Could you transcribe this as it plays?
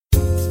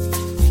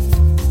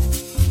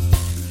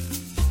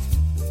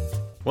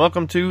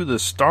Welcome to the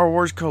Star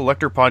Wars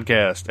Collector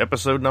Podcast,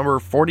 episode number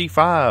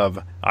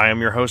 45. I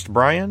am your host,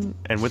 Bryan,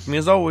 and with me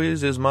as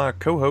always is my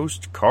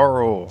co-host,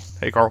 Carl.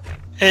 Hey, Carl.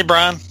 Hey,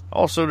 Bryan.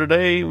 Also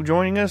today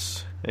joining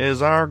us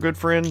is our good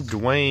friend,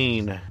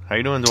 Dwayne. How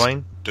you doing,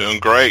 Dwayne? Doing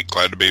great.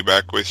 Glad to be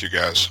back with you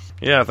guys.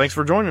 Yeah, thanks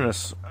for joining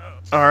us.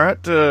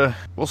 Alright,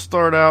 we'll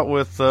start out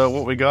with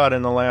what we got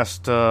in the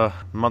last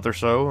month or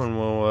so, and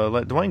we'll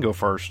let Dwayne go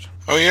first.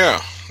 Oh, yeah.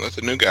 Let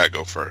the new guy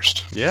go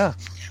first. Yeah.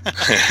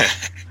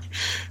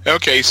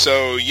 Okay,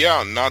 so,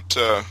 yeah,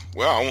 I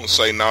won't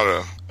say not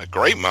a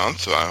great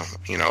month.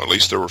 At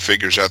least there were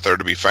figures out there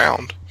to be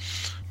found.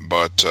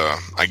 But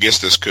I guess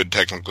this could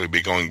technically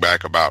be going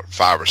back about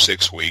 5 or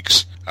 6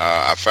 weeks.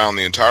 I found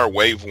the entire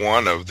Wave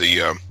 1 of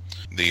the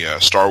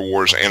Star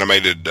Wars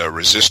animated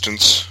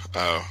Resistance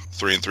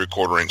 3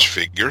 3/4-inch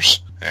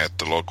figures at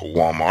the local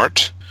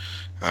Walmart.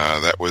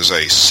 That was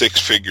a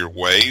 6-figure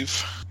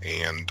wave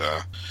and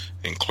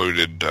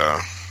included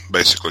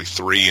basically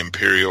 3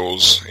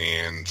 Imperials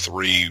and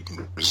 3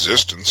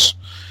 Resistance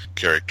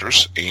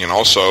characters. And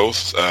also,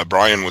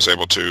 Bryan was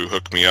able to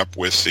hook me up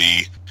with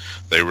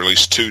they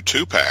released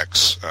 2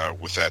 packs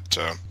with that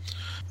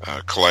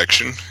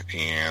collection,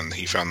 and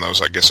he found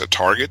those, I guess, at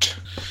Target.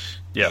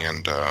 Yeah.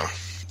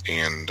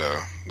 And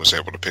was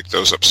able to pick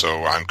those up.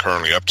 So I'm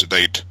currently up to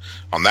date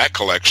on that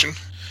collection,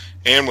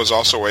 and was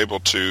also able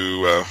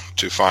to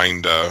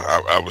find.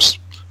 I was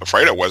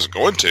afraid I wasn't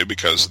going to,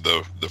 because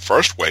the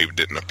first wave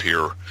didn't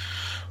appear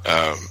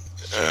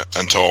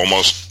until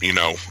almost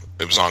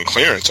it was on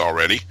clearance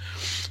already.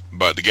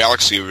 But the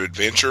Galaxy of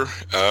Adventure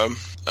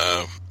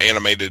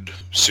animated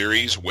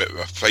series with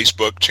a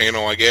Facebook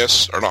channel, I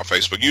guess, or not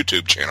Facebook,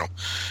 YouTube channel,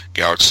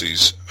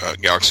 Galaxy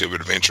of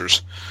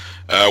Adventures.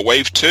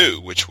 Wave 2,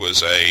 which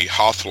was a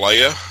Hoth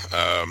Leia,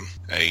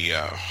 a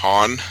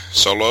Han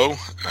Solo,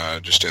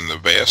 just in the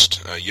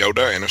vest,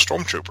 Yoda, and a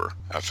Stormtrooper.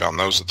 I found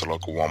those at the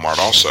local Walmart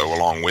also,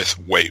 along with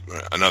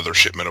another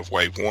shipment of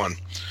Wave 1.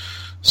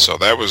 So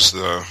that was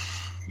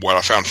what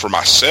I found for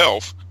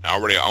myself. I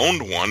already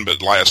owned one, but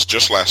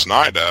just last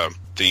night, the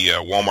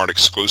Walmart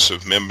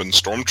exclusive Mimban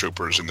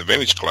Stormtroopers in the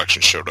Vintage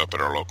Collection showed up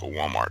at our local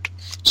Walmart.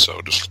 So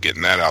just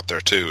getting that out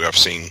there too. I've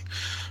seen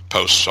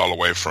posts all the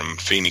way from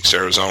Phoenix,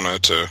 Arizona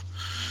to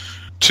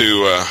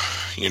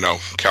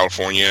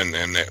California,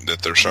 and that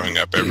they're showing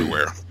up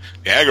everywhere.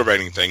 The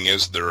aggravating thing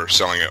is they're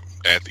selling it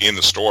in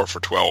the store for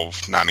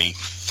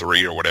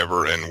 $12.93 or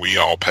whatever, and we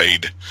all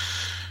paid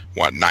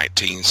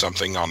 $19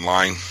 something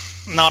online.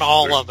 Not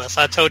all of us.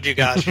 I told you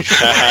guys. You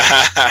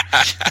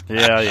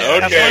Yeah. Okay,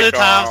 that's one of the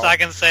Carl. times I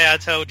can say I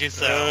told you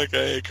so.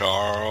 Okay,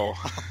 Carl.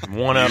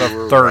 1 out of You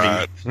were 30.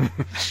 right.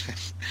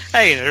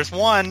 Hey, there's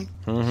one.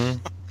 Mm-hmm.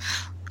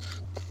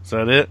 Is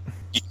that it?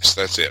 Yes,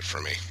 that's it for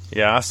me.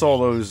 Yeah, I saw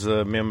those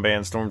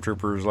Mimban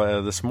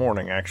Stormtroopers this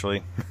morning,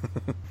 actually.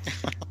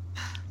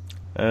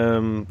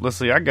 Let's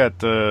see, I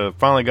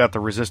finally got the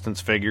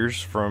Resistance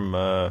figures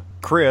from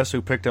Chris,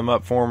 who picked them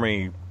up for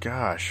me.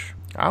 Gosh,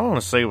 I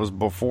want to say it was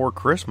before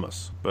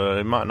Christmas, but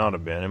it might not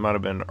have been. It might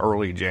have been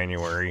early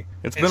January.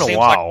 It's been a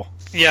while.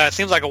 Yeah, it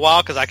seems like a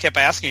while, because I kept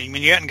asking him,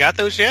 you hadn't got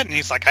those yet? And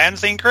he's like, I hadn't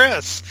seen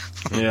Chris.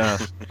 Yeah.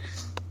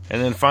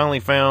 And then finally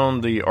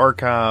found the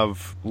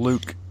Archive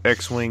Luke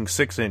X-Wing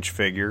 6-inch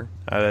figure.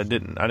 I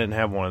didn't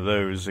have one of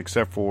those,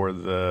 except for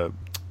the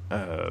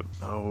the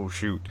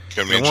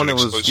one that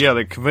was exclusive.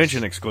 the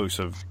convention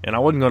exclusive. And I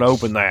wasn't going to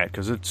open that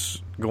because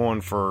it's going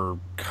for,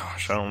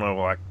 gosh, I don't know,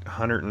 like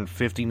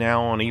 $150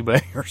 now on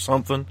eBay or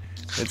something.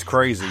 It's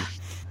crazy.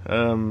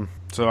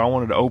 So I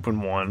wanted to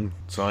open one,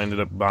 so I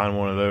ended up buying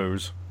one of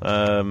those.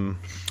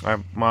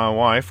 My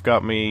wife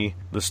got me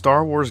the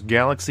Star Wars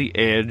Galaxy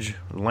Edge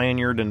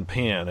lanyard and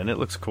pin, and it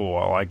looks cool.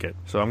 I like it.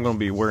 So I'm going to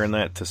be wearing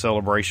that to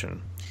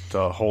Celebration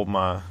to hold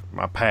my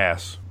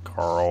pass,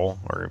 Carl.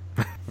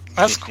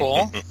 That's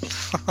cool.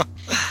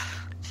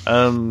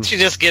 She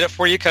just get it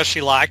for you because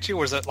she liked you,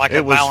 or was it like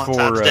a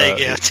Valentine's Day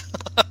gift?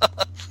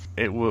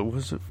 It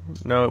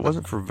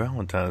wasn't for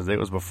Valentine's Day. It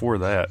was before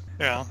that.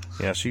 Yeah.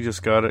 Yeah, she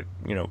just got it,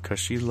 because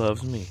she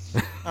loves me.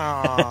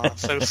 Oh,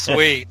 so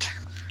sweet.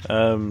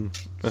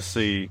 Let's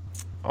see.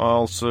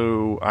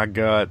 Also, I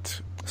got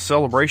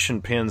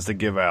Celebration pins to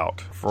give out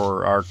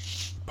for our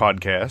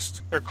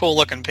podcast. They're cool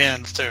looking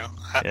pins too.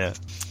 Yeah,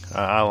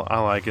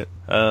 I like it.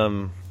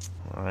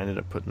 I ended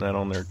up putting that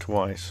on there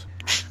twice.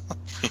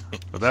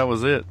 But that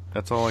was it.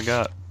 That's all I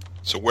got.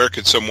 So where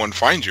could someone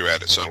find you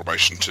at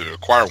Celebration to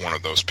acquire one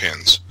of those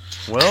pins?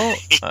 Well,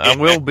 I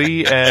will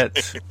be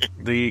at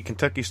the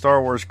Kentucky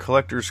Star Wars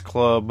Collectors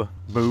Club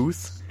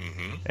booth.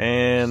 Mm-hmm.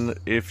 And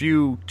if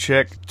you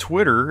check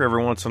Twitter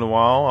every once in a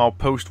while, I'll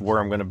post where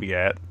I'm going to be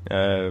at.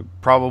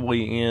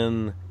 Probably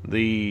in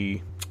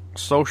the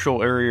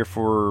social area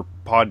for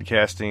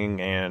podcasting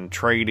and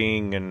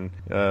trading and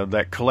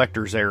that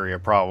collectors area,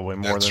 probably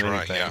more than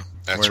anything. Yeah.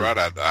 That's right.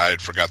 I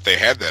forgot they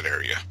had that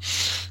area.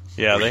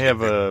 Yeah, they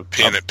have a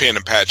pin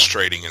and patch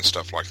trading and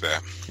stuff like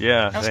that.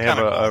 Yeah, they have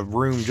a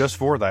room just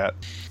for that.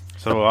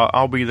 So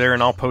I'll be there,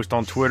 and I'll post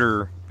on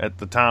Twitter at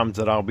the times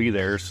that I'll be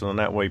there, so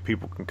that way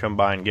people can come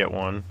by and get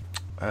one.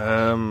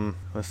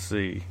 Let's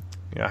see.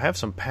 Yeah, I have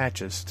some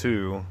patches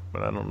too,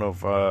 but I don't know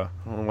if I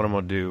don't know what I'm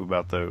gonna do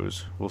about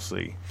those. We'll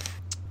see.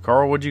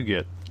 Carl, what'd you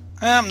get?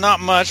 Not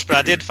much, but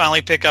I did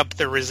finally pick up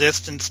the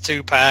Resistance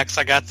 2-packs.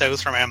 I got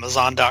those from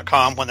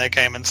Amazon.com when they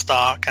came in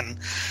stock, and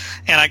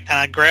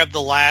I grabbed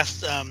the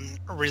last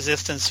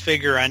Resistance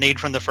figure I need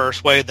from the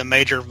first wave, the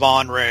Major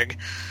Von rig,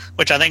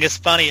 which I think is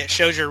funny. It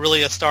shows you're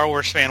really a Star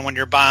Wars fan when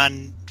you're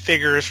buying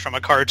figures from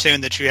a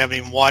cartoon that you haven't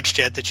even watched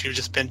yet, that you've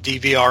just been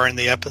DVRing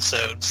the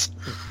episodes.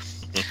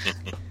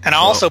 And I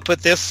also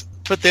put this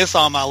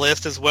on my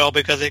list as well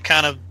because it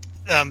kind of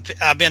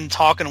I've been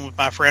talking with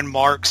my friend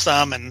Mark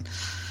some, and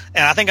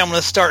I think I'm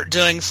going to start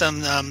doing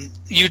some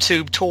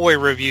YouTube toy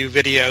review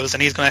videos,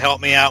 and he's going to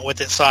help me out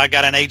with it. So I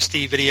got an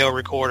HD video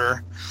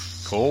recorder.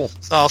 Cool.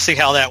 So I'll see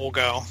how that will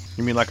go.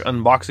 You mean like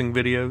unboxing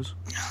videos?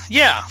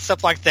 Yeah,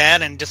 stuff like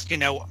that, and just,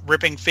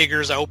 ripping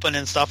figures open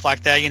and stuff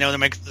like that, to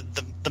make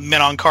the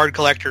men on card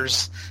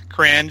collectors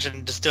cringe,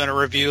 and just doing a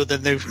review of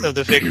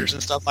the figures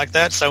and stuff like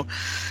that. So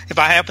if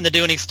I happen to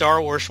do any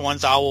Star Wars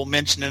ones, I will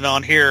mention it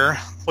on here,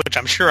 which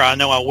I'm sure I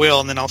know I will,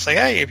 and then I'll say,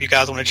 hey, if you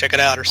guys want to check it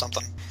out or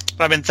something.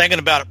 But I've been thinking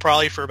about it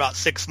probably for about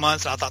 6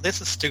 months, and I thought,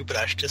 this is stupid.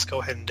 I should just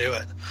go ahead and do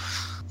it.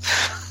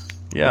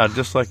 Yeah,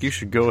 just like you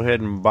should go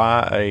ahead and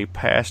buy a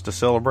pass to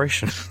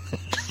Celebration.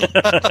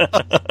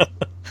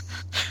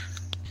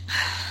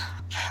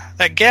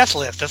 That guest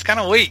list, that's kind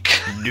of weak.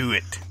 Do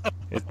it.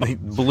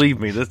 Believe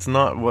me, that's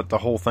not what the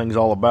whole thing's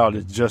all about.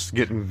 It's just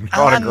getting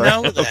autographs.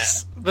 I know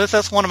that. But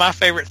that's one of my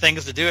favorite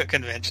things to do at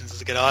conventions is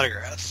to get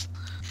autographs.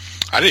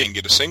 I didn't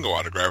get a single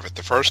autograph at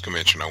the first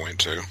convention I went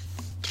to,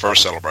 the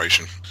first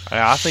Celebration.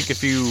 I think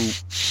if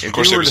of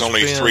course, it was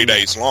only 3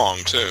 days long,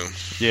 too.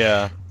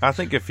 Yeah, I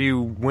think if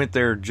you went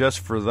there just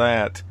for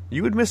that,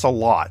 you would miss a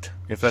lot.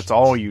 If that's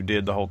all you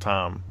did the whole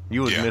time,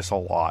 you would miss a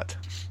lot.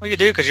 Well, you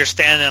do, because you're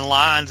standing in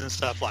lines and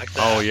stuff like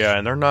that. Oh, yeah,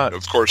 and they're not,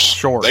 of course,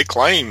 short. They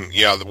claim,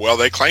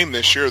 they claim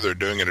this year they're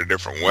doing it a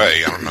different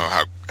way. I don't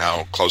know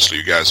how closely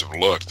you guys have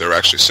looked. They're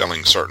actually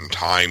selling certain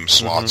time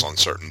slots on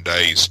certain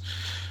days,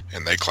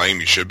 and they claim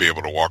you should be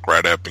able to walk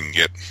right up and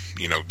get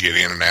in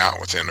and out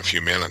within a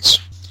few minutes.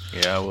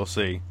 Yeah, we'll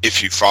see.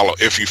 If you follow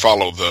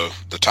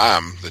the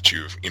time that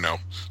you've,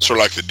 sort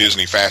of like the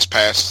Disney Fast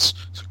Pass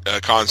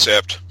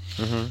concept.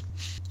 Mm-hmm.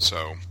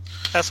 So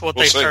that's what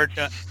they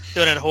started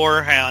doing at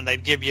Horror Hound.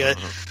 They'd give you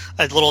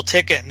a little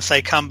ticket and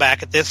say, come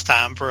back at this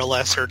time for a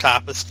lesser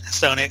type of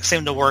stone. It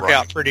seemed to work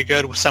out pretty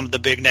good with some of the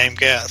big name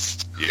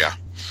guests. Yeah.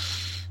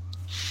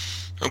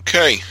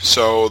 Okay,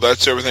 so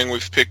that's everything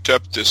we've picked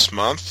up this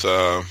month.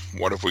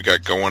 What have we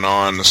got going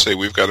on? Let's see,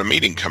 we've got a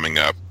meeting coming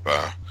up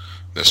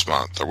this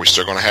month. Are we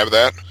still going to have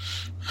that?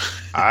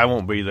 I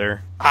won't be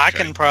there. I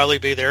can probably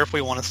be there if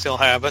we want to still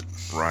have it.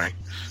 Right.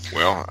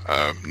 Well,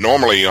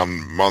 normally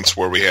on months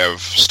where we have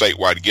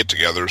statewide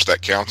get-togethers,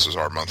 that counts as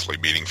our monthly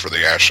meeting for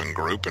the Ashland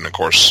group. And, of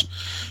course,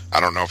 I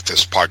don't know if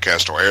this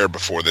podcast will air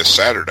before this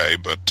Saturday,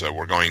 but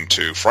we're going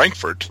to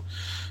Frankfurt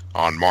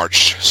on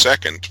March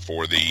 2nd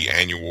for the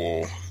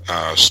annual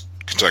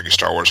Kentucky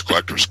Star Wars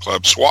Collectors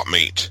Club swap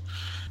meet,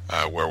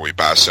 where we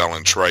buy, sell,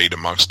 and trade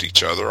amongst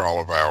each other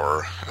all of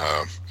our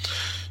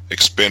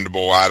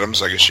expendable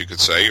items, I guess you could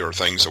say, or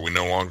things that we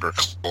no longer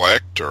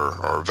collect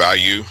or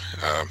value.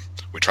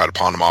 We try to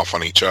pawn them off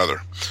on each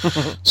other.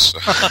 So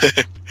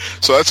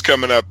that's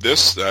coming up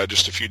this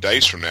just a few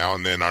days from now.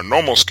 And then our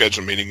normal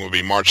scheduled meeting will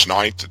be March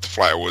 9th at the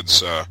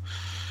Flatwoods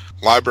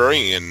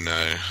Library in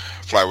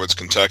Flatwoods,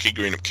 Kentucky,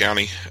 Greenup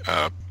County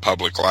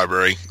Public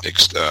Library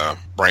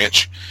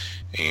branch.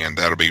 And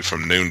that'll be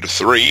from noon to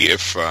 3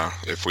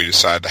 if we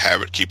decide to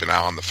have it. Keep an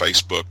eye on the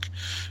Facebook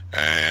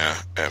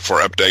for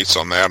updates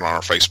on that on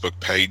our Facebook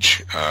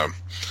page.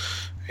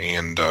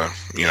 And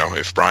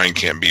if Bryan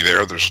can't be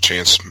there, there's a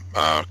chance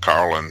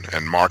Carl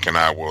and Mark and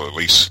I will at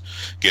least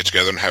get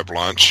together and have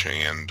lunch.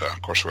 And,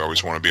 of course, we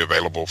always want to be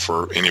available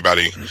for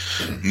anybody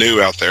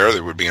new out there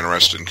that would be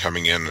interested in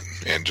coming in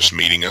and just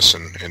meeting us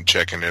and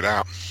checking it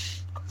out.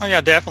 Oh, yeah,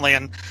 definitely.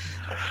 And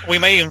we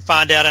may even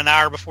find out an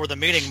hour before the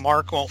meeting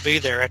Mark won't be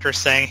there after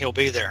saying he'll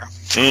be there.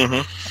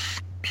 Mm-hmm.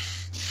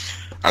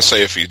 I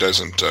say if he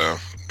doesn't,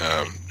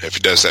 if he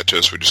does that to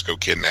us, we just go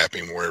kidnap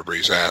him wherever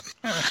he's at.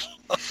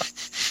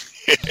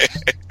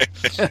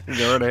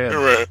 Go right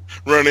ahead.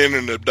 Run in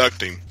and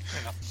abduct him.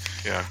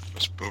 Yeah.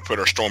 We'll put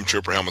our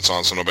stormtrooper helmets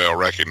on so nobody will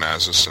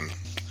recognize us, and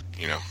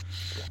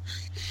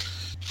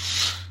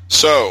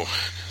So,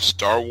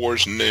 Star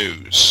Wars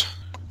news.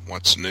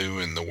 What's new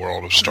in the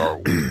world of Star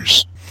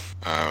Wars?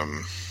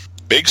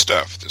 Big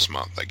stuff this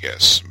month, I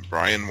guess.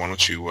 Bryan, why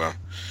don't you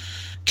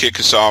kick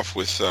us off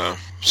with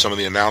some of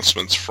the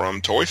announcements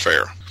from Toy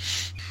Fair?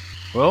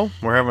 Well,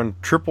 we're having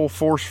Triple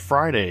Force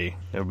Friday.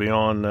 It'll be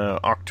on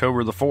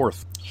October the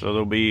 4th. So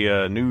there'll be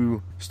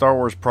new Star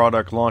Wars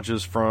product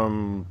launches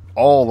from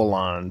all the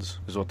lines,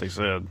 is what they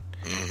said.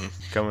 Mm-hmm.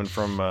 Coming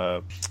from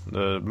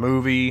the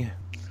movie,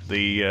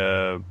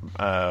 the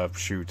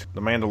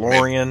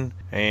Mandalorian,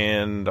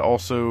 and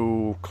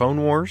also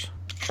Clone Wars.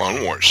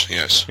 Clone Wars,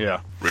 yes. Yeah.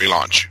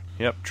 Relaunch.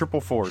 Yep,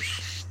 Triple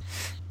Force.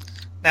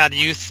 Now, do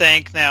you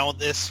think now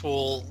this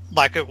will,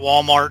 like at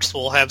Walmart's,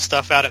 will have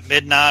stuff out at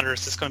midnight, or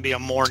is this going to be a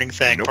morning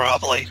thing? Nope.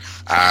 Probably.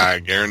 I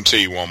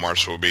guarantee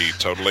Walmart's will be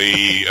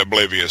totally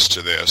oblivious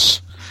to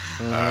this.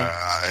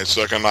 It's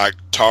looking like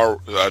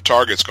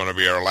Target's going to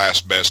be our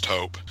last best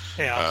hope.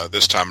 Yeah.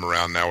 This time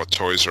around now with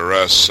Toys R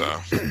Us,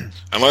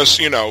 unless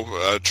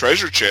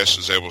Treasure Chest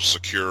is able to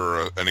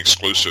secure an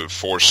exclusive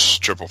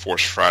Triple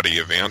Force Friday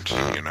event.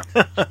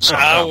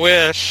 I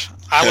wish.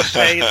 I would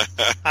pay.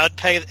 I would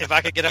pay if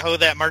I could get a hold of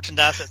that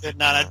merchandise at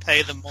midnight. I'd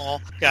pay them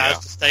all guys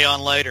to stay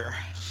on later.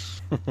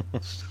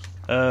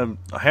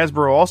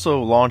 Hasbro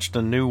also launched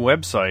a new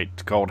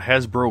website called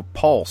Hasbro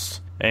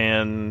Pulse,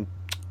 and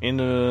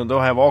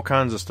they'll have all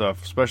kinds of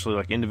stuff, especially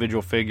like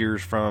individual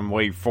figures from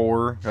Wave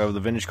 4 of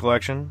the Vintage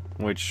Collection,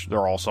 which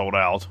they're all sold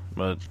out.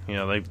 But,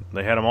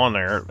 they had them on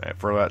there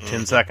for about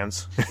 10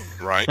 seconds.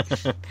 Right.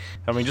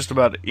 I mean, just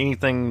about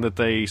anything that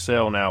they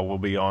sell now will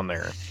be on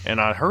there.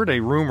 And I heard a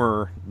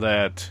rumor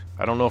that,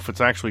 I don't know if it's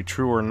actually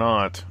true or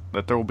not,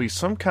 that there will be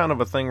some kind of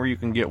a thing where you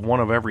can get one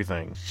of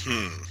everything.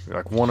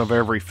 Like one of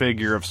every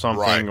figure of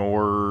something, right.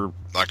 Or...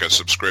 like a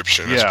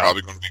subscription. It's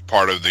probably going to be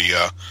part of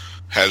the...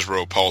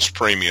 Hasbro Pulse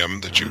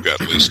Premium that you've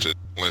got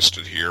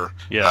listed here.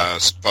 Yeah.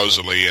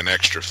 Supposedly an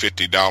extra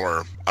 $50,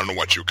 I don't know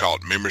what you call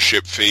it,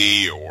 membership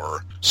fee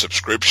or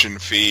subscription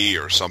fee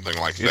or something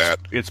like that.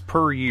 It's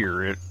per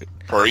year.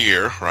 Per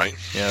year, right?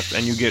 Yes,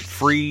 and you get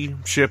free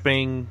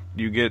shipping.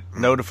 You get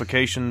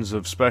notifications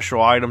of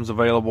special items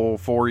available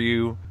for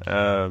you.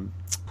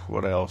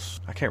 What else?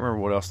 I can't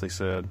remember what else they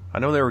said. I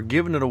know they were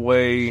giving it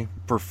away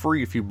for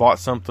free if you bought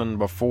something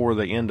before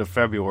the end of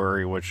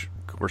February, which...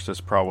 Of course,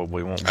 this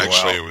probably won't go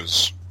Actually, out.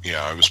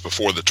 it was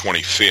before the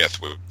 25th.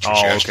 Which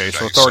was okay,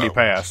 so it's already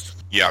passed.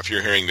 Yeah, if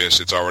you're hearing this,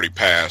 it's already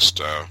passed.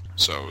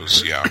 But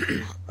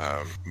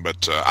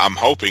I'm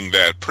hoping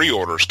that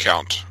pre-orders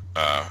count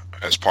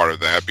as part of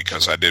that,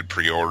 because I did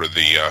pre-order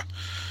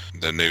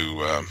the new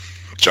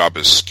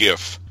Jabba's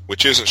Skiff,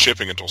 which isn't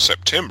shipping until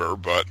September,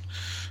 but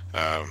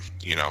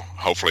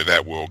hopefully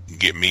that will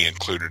get me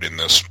included in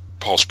this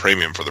Pulse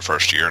Premium for the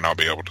first year, and I'll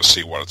be able to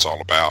see what it's all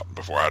about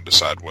before I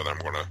decide whether I'm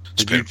going to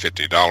spend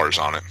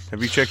 $50 on it.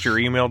 Have you checked your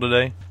email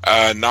today?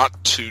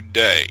 Not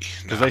today.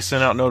 Because they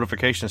sent out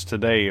notifications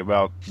today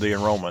about the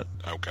enrollment.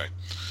 Okay.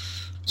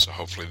 So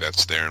hopefully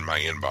that's there in my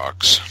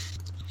inbox.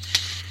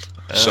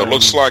 So it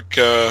looks like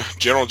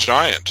General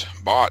Giant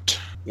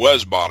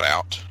was bought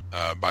out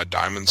by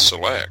Diamond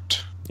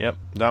Select. Yep,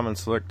 Diamond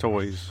Select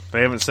Toys.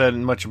 They haven't said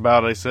much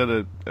about it. They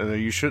said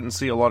you shouldn't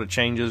see a lot of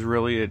changes,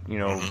 really,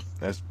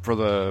 as for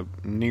the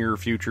near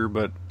future,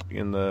 but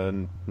in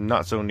the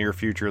not so near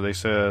future, they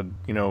said,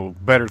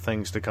 better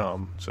things to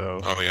come.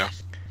 So,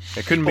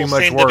 it couldn't be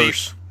much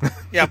worse.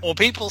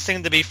 People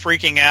seem to be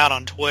freaking out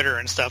on Twitter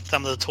and stuff.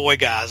 Some of the toy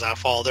guys I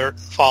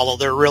follow,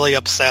 they're really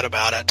upset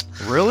about it.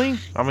 Really?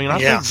 I mean, I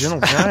think General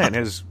Giant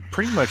has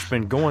pretty much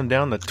been going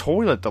down the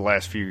toilet the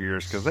last few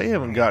years because they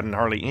haven't gotten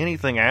hardly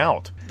anything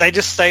out. They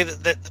just say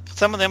that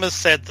some of them have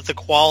said that the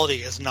quality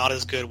is not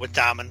as good with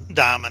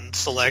Diamond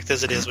Select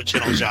as it is with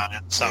General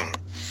Giant. So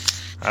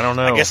I don't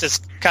know. I guess it's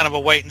kind of a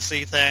wait and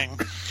see thing.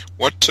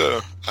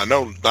 I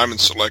know Diamond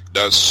Select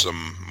does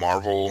some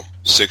Marvel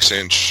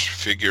 6-inch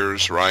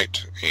figures,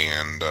 right?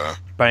 And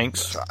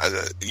Banks.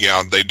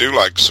 They do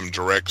like some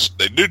direct.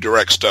 They do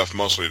direct stuff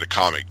mostly to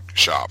comic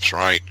shops,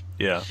 right?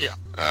 Yeah.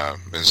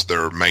 Is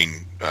their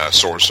main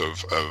source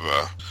of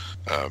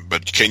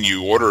but can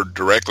you order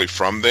directly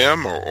from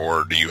them,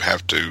 or do you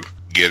have to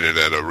get it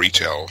at a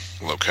retail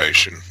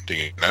location? Do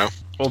you know?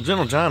 Well,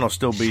 General Giant will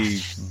still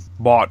be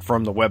bought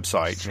from the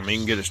website. I mean, you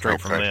can get it straight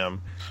from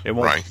them. It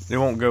won't. Right. It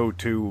won't go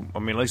to. I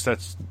mean, at least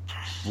that's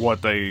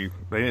what they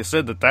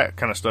said that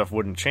kind of stuff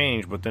wouldn't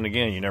change. But then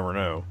again, you never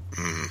know.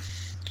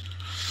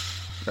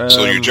 Mm-hmm.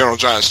 So your General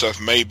Giant stuff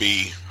may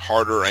be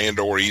harder and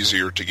or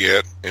easier to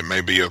get. It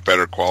may be of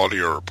better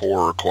quality or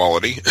poorer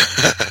quality.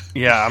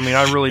 Yeah, I mean,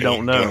 I really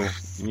don't know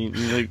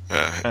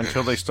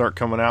until they start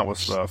coming out with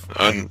stuff.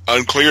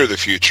 Unclear the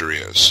future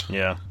is.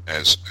 Yeah,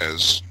 as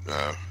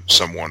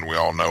someone we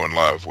all know and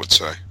love would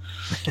say.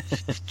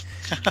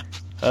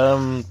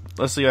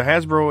 Let's see.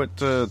 Hasbro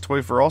at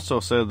Toy Fair also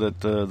said that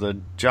the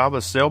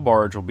Jabba sail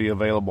barge will be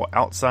available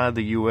outside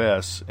the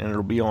U.S. and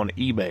it'll be on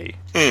eBay.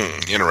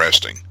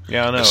 Interesting.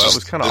 Yeah, I know. That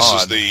was kind of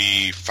odd. This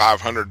is the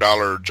 $500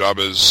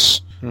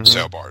 Jabba's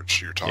sail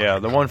barge you're talking about. Yeah,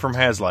 the one from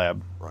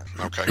HasLab. Right.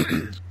 Okay.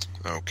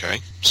 Okay.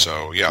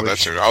 So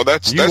that's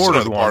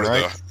another part of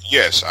the.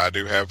 Yes, I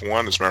do have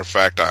one. As a matter of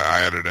fact,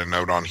 I added a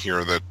note on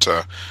here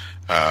that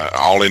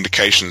all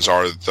indications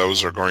are that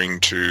those are going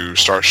to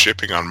start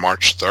shipping on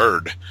March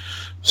 3rd.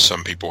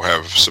 Some people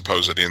have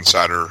supposed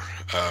insider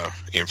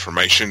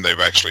information. They've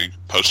actually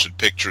posted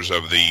pictures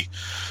of the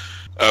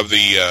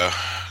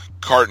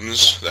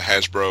cartons, the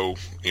Hasbro,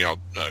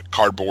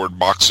 cardboard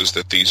boxes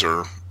that these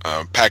are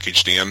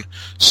packaged in,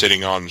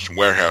 sitting on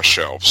warehouse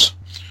shelves,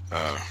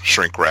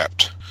 shrink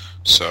wrapped,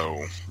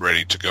 so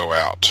ready to go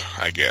out,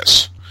 I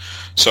guess.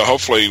 So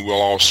hopefully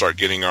we'll all start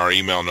getting our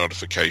email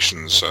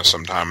notifications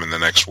sometime in the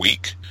next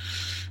week.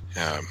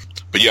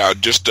 But yeah,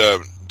 just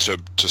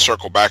to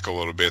circle back a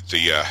little bit, the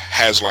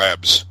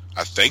HasLabs,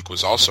 I think,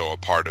 was also a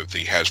part of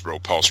the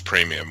Hasbro Pulse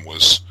Premium,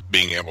 was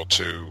being able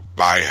to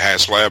buy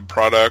HasLab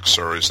products,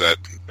 or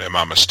am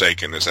I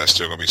mistaken? Is that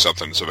still going to be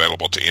something that's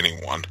available to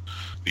anyone,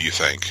 do you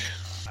think?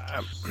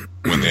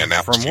 When they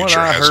announce from what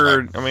I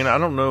heard, I mean, I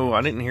don't know,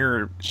 I didn't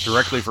hear it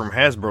directly from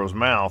Hasbro's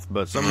mouth,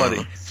 but somebody,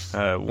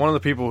 one of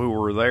the people who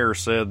were there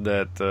said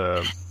that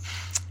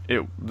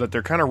that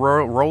they're kind of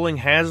rolling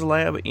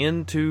HasLab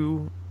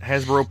into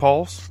Hasbro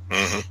Pulse.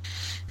 Mm-hmm.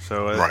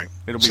 So right.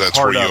 It'll be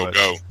part of it.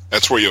 Go.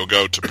 That's where you'll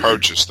go to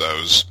purchase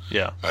those.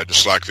 Yeah.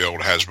 Just like the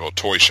old Hasbro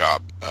Toy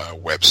Shop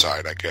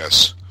website, I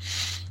guess.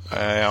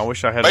 I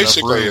wish I had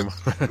basically,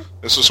 enough room.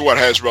 This is what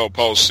Hasbro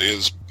Pulse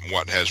is,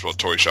 what Hasbro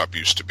Toy Shop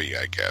used to be,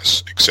 I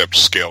guess, except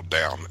scaled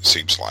down. It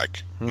seems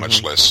like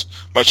much less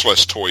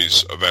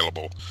toys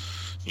available.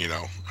 You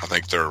know, I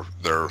think they're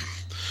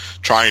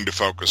trying to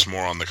focus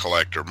more on the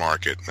collector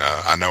market.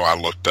 I know I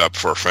looked up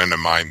for a friend of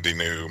mine the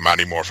new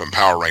Mighty Morphin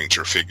Power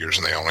Ranger figures,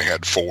 and they only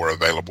had 4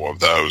 available of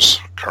those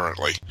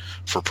currently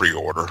for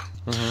pre-order,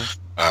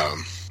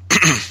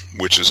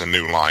 which is a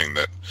new line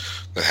that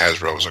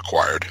Hasbro has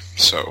acquired.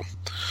 So,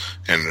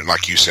 and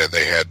like you said,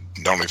 they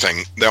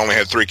only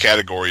had 3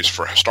 categories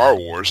for Star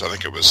Wars. I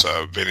think it was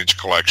Vintage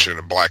Collection,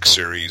 a Black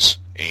Series,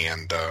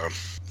 and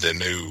the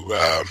new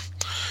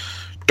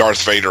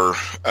Darth Vader.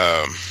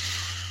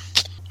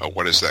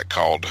 What is that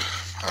called?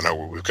 I know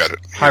we've got it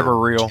here.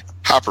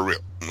 Hyperreal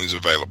is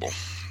available.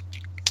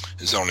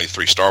 There's only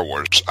 3 Star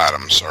Wars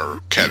items or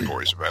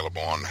categories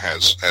available on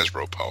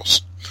Hasbro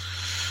Pulse.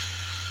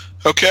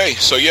 Okay,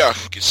 so yeah,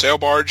 Sail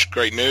Barge,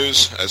 great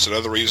news. That's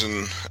another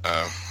reason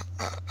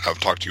I've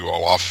talked to you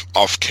all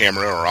off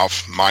camera or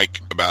off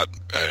mic about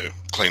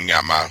cleaning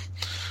out my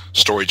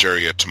storage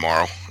area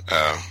tomorrow.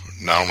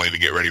 Not only to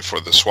get ready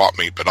for the swap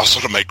meet, but also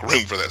to make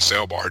room for that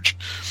Sail Barge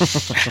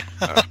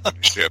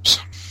ships.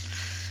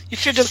 You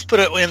should just put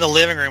it in the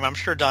living room. I'm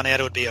sure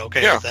Donette would be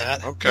okay with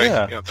that. Okay.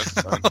 Yeah, that's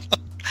fine.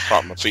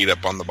 Prop my feet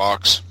up on the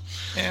box.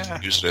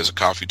 Yeah. Use it as a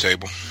coffee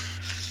table.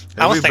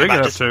 It'll be big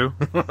enough too.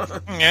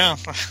 Yeah.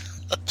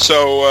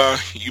 So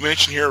you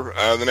mentioned here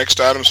the next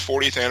item's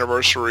 40th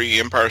anniversary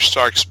Empire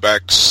Strikes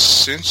Back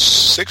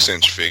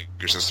 6-inch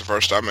figures. That's the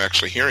first time I'm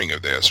actually hearing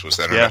of this. Was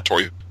that a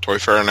Toy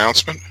Fair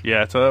announcement?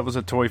 Yeah, so that was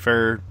a Toy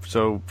Fair.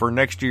 So for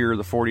next year,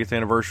 the 40th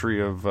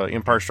anniversary of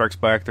Empire Strikes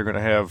Back, they're going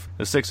to have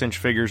the 6-inch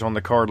figures on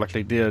the card like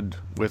they did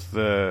with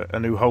the A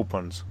New Hope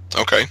ones.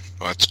 Okay,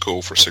 well, that's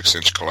cool for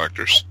 6-inch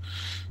collectors.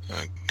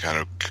 Kind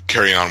of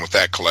carry on with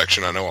that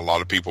collection. I know a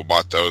lot of people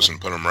bought those and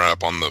put them right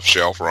up on the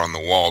shelf or on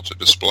the wall to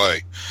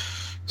display.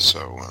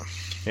 So,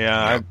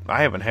 I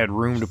haven't had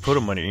room to put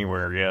them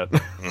anywhere yet. I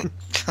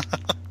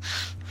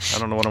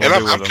don't know what I'm going to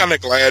do with them.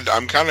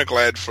 I'm kind of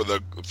glad for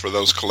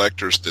those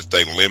collectors that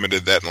they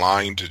limited that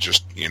line to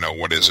just,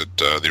 what is it,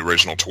 the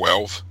original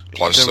 12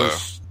 plus. There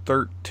was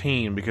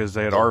 13 because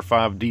they had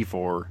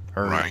R5D4.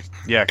 Right.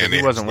 Yeah, because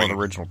he wasn't one of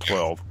the original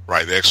 12.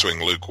 Right. The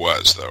X-Wing Luke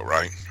was though,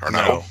 right? Or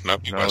no,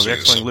 he wasn't. The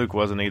X-Wing Luke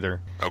wasn't either.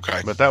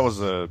 Okay. But that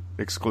was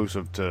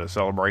exclusive to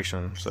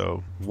Celebration.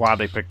 So why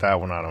they picked that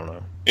one, I don't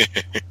know.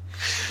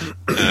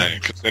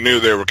 Because I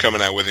knew they were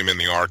coming out with him in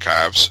the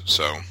archives,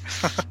 so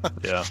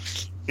yeah.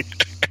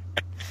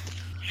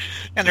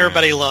 And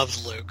everybody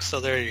loves Luke, so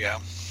there you go.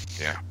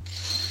 Yeah.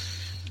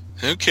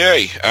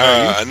 Okay.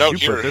 A note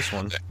here. Put this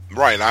one.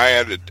 Right. I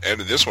added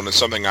this one as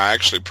something I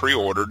actually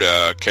pre-ordered.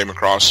 Came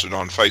across it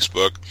on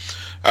Facebook.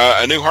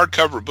 A new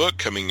hardcover book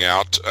coming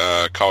out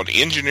called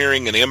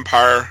 "Engineering an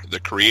Empire: The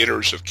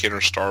Creators of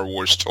Kenner Star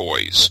Wars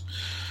Toys."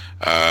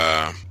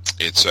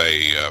 It's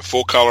a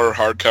full-color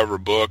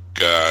hardcover book.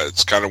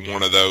 It's kind of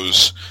one of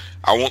those.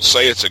 I won't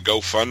say it's a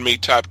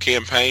GoFundMe type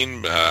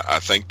campaign.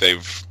 I think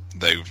they've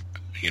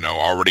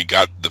already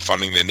got the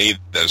funding they need.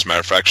 As a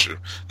matter of fact,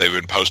 they've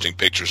been posting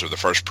pictures of the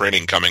first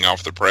printing coming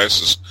off the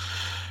presses.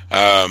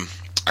 I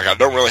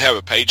don't really have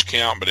a page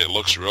count, but it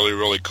looks really,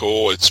 really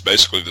cool. It's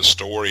basically the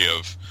story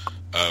of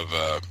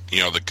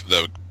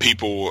the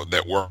people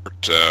that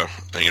worked,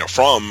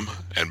 from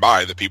and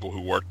by the people who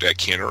worked at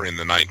Kenner in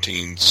the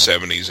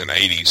 1970s and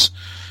 80s,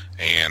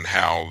 and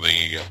how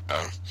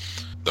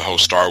the whole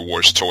Star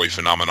Wars toy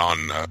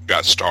phenomenon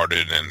got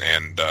started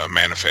and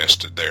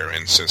manifested there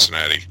in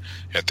Cincinnati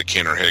at the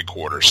Kenner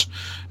headquarters.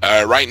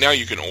 Right now,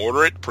 you can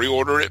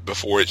pre-order it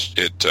before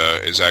it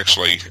is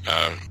actually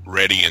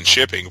ready and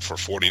shipping for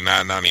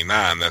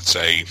 $49.99. That's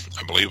I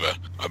believe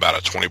about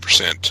a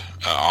 20%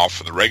 off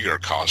of the regular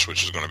cost,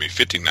 which is going to be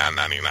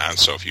 $59.99.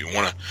 So if you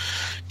want to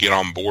get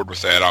on board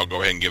with that, I'll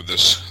go ahead and give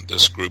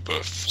this group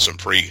of some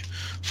free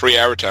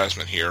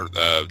advertisement here.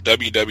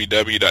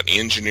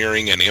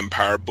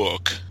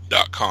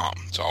 www.engineeringanempirebook.com.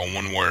 It's all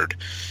one word.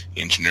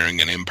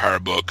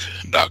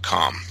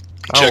 Engineeringanempirebook.com.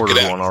 I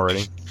ordered one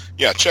already.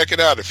 Yeah, check it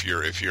out if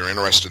you're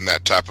interested in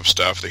that type of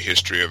stuff, the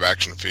history of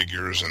action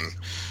figures and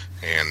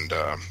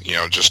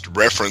just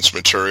reference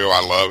material.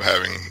 I love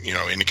having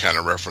any kind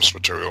of reference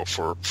material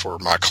for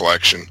my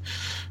collection.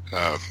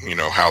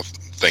 How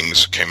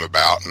things came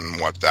about and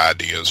what the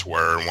ideas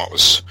were and what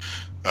was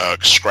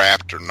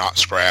scrapped or not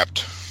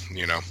scrapped.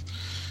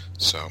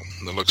 So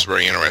it looks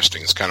very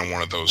interesting. It's kind of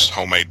one of those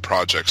homemade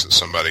projects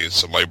that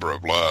it's a labor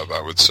of love, I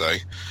would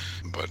say.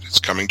 But it's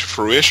coming to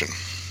fruition.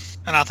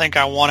 And I think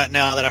I want it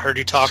now that I heard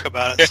you talk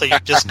about it. So you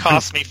just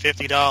cost me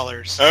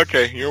 $50.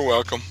 Okay, you're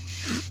welcome.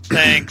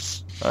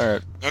 Thanks. All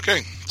right.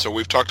 Okay, so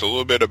we've talked a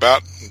little bit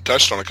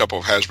touched on a couple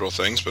of Hasbro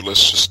things, but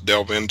let's just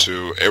delve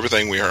into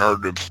everything we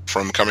heard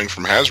coming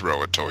from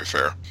Hasbro at Toy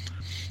Fair.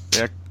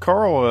 Yeah,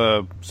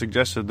 Carl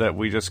suggested that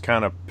we just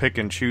kind of pick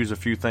and choose a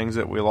few things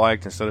that we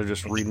liked instead of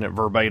just reading it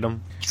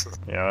verbatim.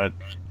 Yeah, it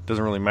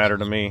doesn't really matter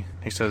to me.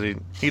 He says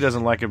he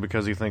doesn't like it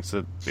because he thinks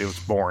that it was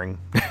boring.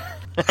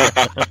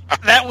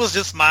 That was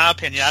just my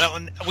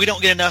opinion. We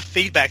don't get enough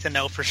feedback to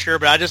know for sure,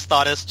 but I just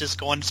thought us just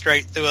going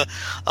straight through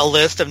a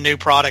list of new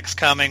products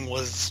coming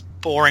was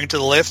boring to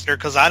the listener,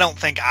 because I don't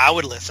think I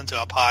would listen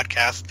to a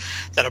podcast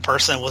that a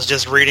person was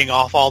just reading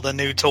off all the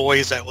new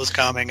toys that was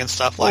coming and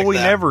stuff like that. Well,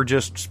 we never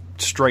just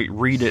straight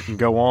read it and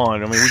go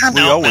on. I mean,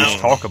 we always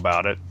talk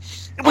about it.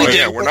 We do.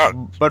 Yeah, we're not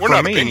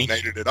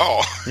opinionated at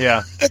all.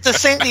 Yeah. At the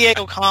San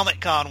Diego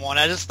Comic-Con one,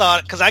 I just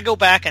thought, because I go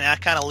back and I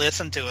kind of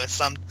listen to it.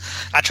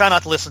 I try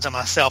not to listen to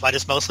myself. I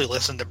just mostly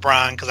listen to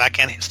Bryan because I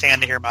can't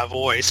stand to hear my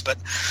voice. But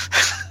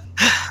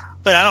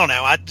but I don't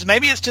know.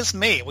 Maybe it's just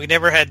me. We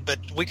never had, but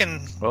we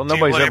can. Well,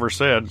 nobody's ever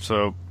said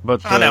so.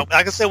 But I know.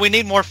 Like I said, we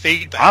need more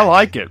feedback. I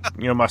like it.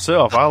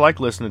 Myself, I like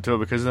listening to it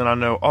because then I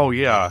know. Oh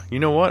yeah, you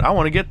know what? I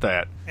want to get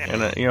that. Yeah.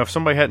 And if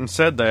somebody hadn't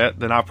said that,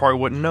 then I probably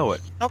wouldn't know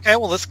it. Okay,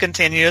 well, let's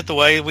continue it the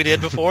way we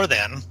did before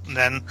then. And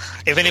then,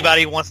 if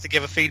anybody wants to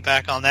give a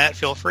feedback on that,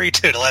 feel free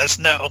to let us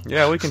know.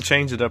 Yeah, we can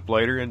change it up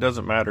later. It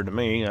doesn't matter to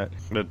me.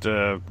 But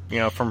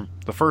from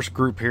the first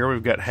group here,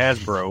 we've got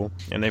Hasbro,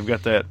 and they've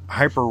got that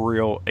hyper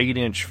real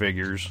 8-inch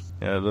figures.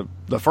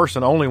 The first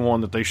and only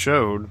one that they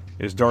showed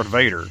is Darth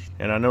Vader,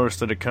 and I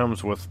noticed that it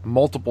comes with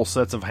multiple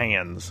sets of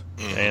hands.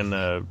 And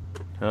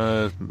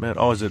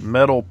is it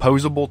metal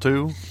posable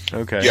too?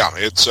 Okay. Yeah,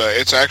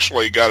 it's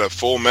actually got a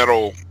full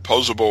metal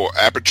posable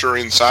aperture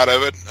inside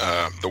of it.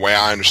 The way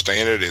I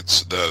understand it,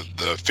 it's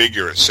the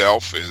figure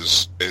itself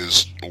is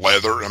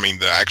leather. I mean,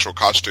 the actual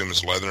costume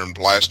is leather and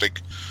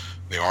plastic.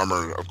 The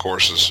armor, of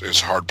course, is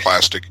hard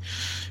plastic.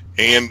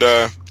 And,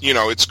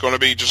 it's going to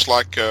be just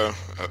like a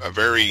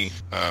very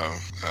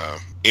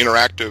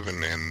interactive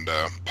and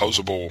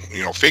posable,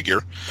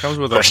 figure. Comes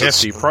with a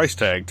hefty price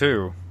tag,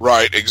 too.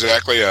 Right,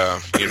 exactly.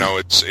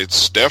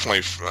 It's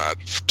definitely,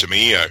 to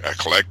me, a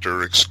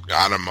collector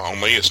item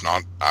only. It's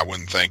not, I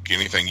wouldn't think,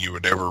 anything you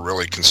would ever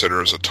really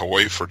consider as a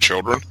toy for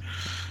children.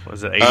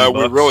 Was it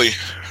 $80? We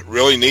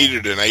really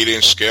needed an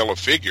 8-inch scale of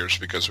figures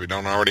because we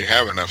don't already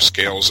have enough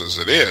scales as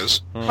it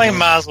is. We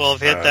might as well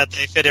have hit that.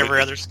 They fit every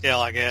other scale,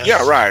 I guess.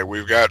 Yeah, right.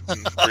 We've got 3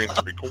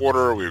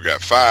 3/4. We've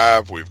got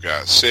 5. We've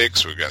got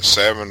 6. We've got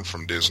 7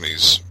 from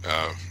Disney's,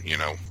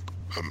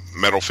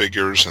 metal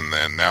figures, and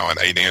then now an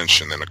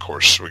 8-inch, and then of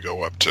course we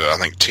go up to I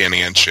think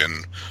 10-inch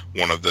in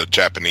one of the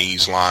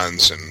Japanese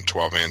lines, and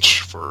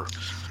 12-inch for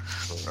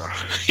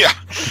yeah.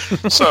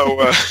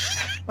 So.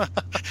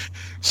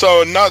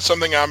 So not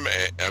something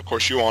of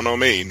course you all know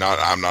me,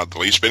 I'm not the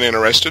least bit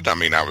interested. I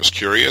mean, I was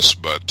curious,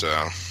 but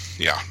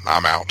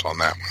I'm out on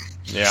that one.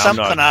 Yeah, I'm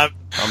not.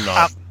 I'm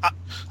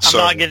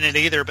not getting it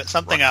either, but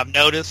something I've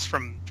noticed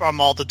from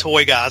all the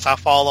toy guys I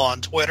follow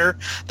on Twitter,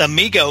 the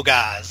Mego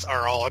guys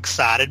are all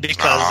excited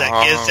because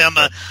that gives them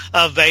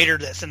a Vader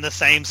that's in the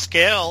same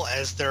scale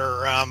as their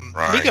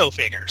Mego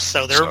figures.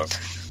 So they're...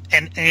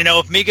 And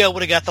if Mego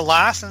would have got the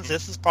license,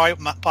 this is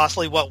probably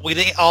possibly what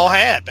we all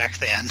had back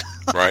then.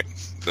 Right.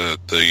 The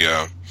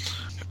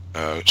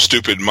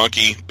stupid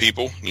monkey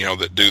people,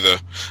 that do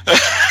the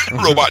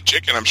robot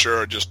chicken, I'm sure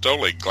are just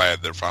totally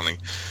glad they're finally.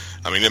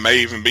 I mean, it may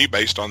even be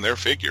based on their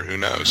figure. Who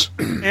knows?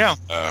 Yeah.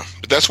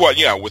 But that's what,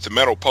 with the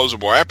metal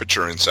posable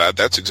aperture inside,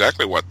 that's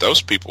exactly what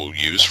those people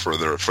use for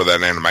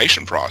that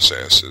animation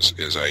process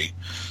is a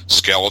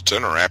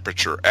skeleton or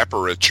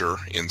aperture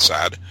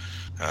inside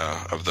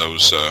of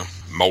those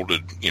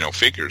molded,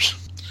 figures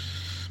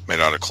made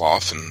out of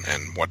cloth and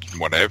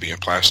what have you,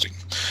 plastic.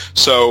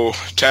 So,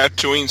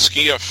 Tatooine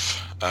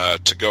skiff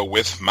to go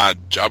with my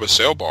Jabba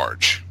sail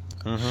barge.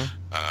 Mm-hmm.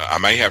 I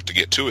may have to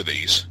get 2 of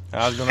these.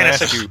 I was going to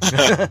ask you.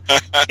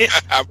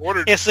 I've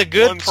ordered. It's a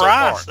good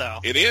price, though.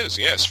 It is,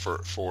 yes, for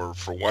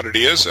what it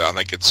is. I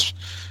think it's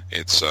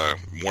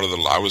one of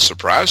the. I was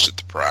surprised at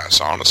the price,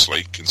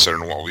 honestly,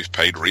 considering what we've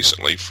paid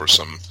recently for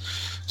some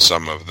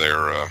of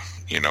their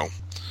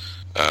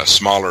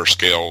smaller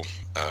scale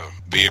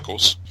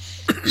vehicles.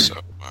 So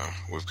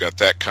we've got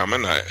that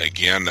coming.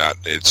 Again,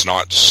 it's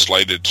not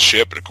slated to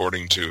ship,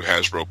 according to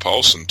Hasbro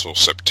Pulse, until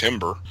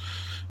September.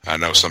 I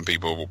know some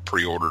people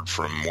pre-ordered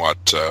from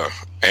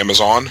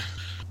Amazon.com,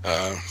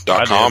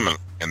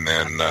 and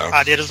then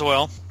I did as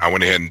well. I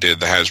went ahead and did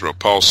the Hasbro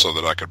Pulse so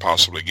that I could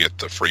possibly get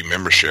the free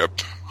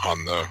membership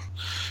on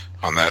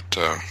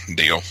that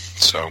deal.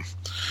 So,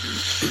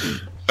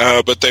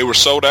 but they were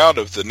sold out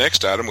of the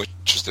next item, which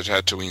is the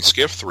Tatooine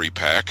Skiff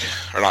 3-pack.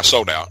 Or not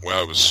sold out.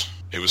 Well, it was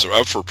it was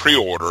up for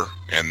pre-order,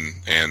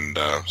 and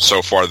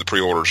so far the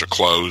pre-orders are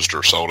closed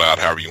or sold out,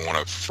 however you want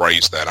to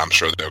phrase that. I'm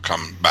sure they'll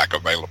come back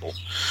available.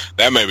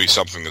 That may be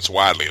something that's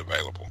widely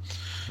available.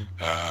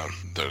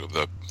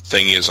 The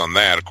thing is on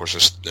that, of course,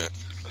 it's a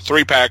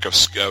 3-pack of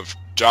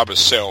Jabba's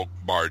sail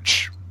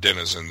barge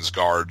denizens,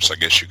 guards, I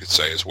guess you could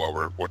say, is what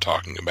we're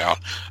talking about.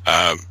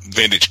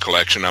 Vintage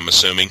collection, I'm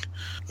assuming.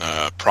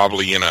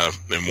 Probably in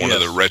one of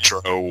the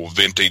retro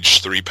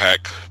vintage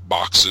 3-pack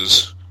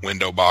boxes,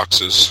 window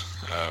boxes.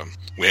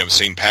 We haven't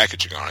seen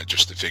packaging on it,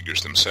 just the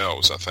figures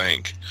themselves, I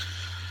think.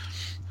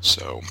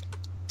 So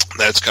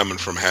that's coming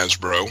from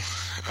Hasbro.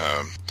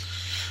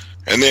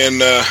 And then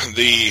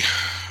the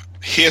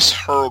hiss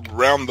heard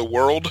round the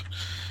world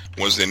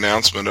was the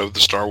announcement of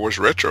the Star Wars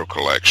Retro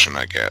Collection,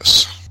 I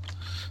guess.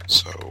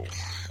 So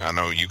I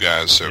know you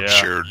guys have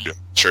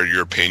shared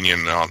your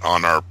opinion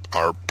on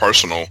our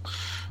personal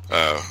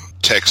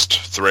text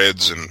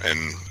threads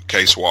and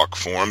case walk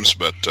forums,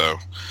 but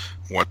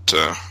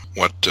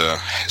what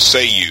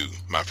say you,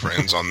 my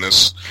friends, on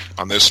this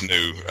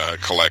new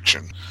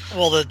collection?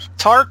 Well, the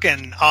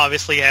Tarkin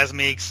obviously has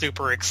me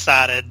super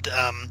excited,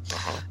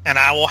 and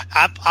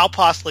I'll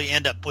possibly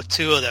end up with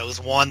 2 of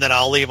those. One that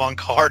I'll leave on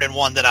card, and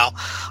one that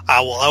I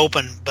will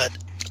open. But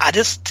I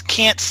just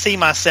can't see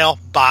myself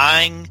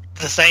buying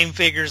the same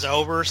figures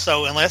over.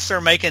 So unless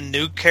they're making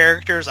new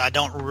characters, I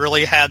don't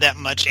really have that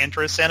much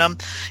interest in them.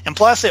 And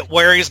plus, it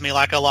worries me,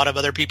 like a lot of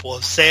other people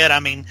have said. I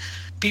mean,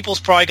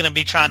 people's probably going to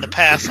be trying to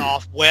pass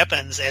off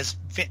weapons as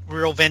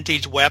real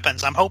vintage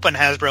weapons. I'm hoping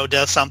Hasbro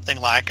does something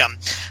like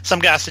some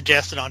guy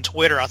suggested on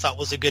Twitter, I thought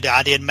was a good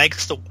idea, and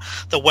makes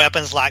the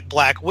weapons like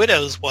Black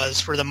Widow's was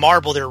for the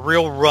marble. They're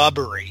real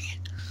rubbery,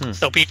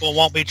 so people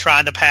won't be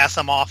trying to pass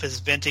them off as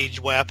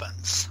vintage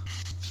weapons.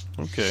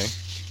 Okay.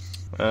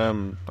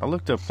 I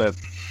looked up that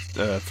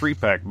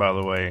 3-pack, by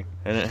the way,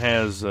 and it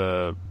has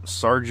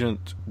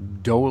Sergeant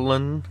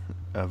Dolan,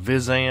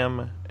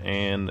 Vizam,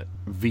 and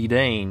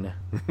Vidane.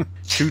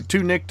 two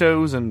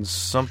Niktos and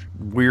some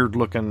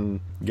weird-looking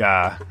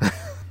guy.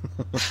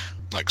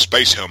 Like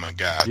space helmet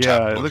guy.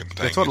 Yeah,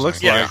 that's what it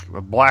looks like.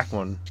 A black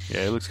one.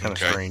 Yeah, it looks kind of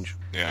strange.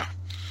 Yeah.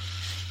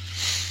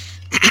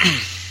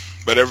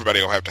 But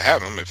everybody will have to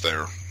have them if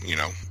they're,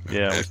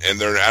 Yeah.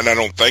 And I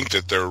don't think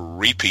that they're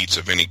repeats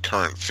of any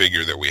current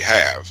figure that we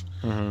have.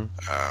 Mm-hmm.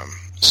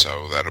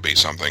 So that'll be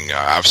something.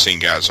 I've seen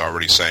guys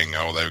already saying,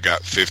 they've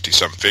got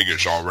 50-some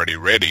figures already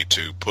ready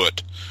to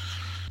put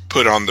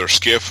on their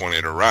skiff when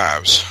it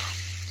arrives.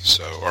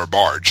 So, or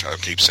barge. I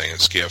keep saying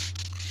skiff.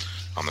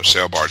 On their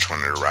sail barge when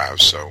it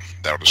arrives. So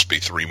that'll just be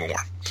 3 more.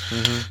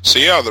 Mm-hmm. So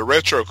yeah, the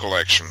retro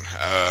collection.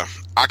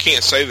 I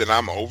can't say that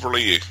I'm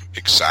overly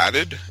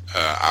excited.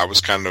 I was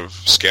kind of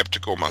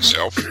skeptical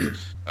myself.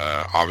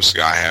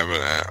 Obviously, I have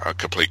a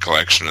complete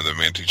collection of the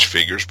vintage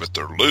figures, but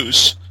they're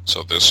loose.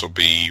 So this will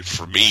be,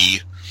 for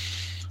me,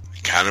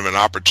 kind of an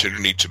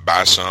opportunity to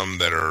buy some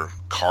that are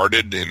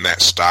carded in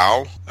that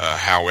style.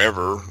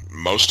 However,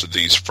 most of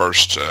these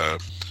first,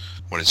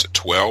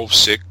 12,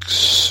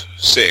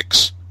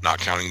 6, not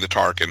counting the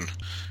Tarkin,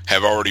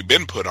 have already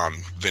been put on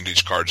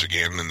vintage cards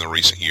again in the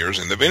recent years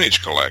in the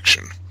vintage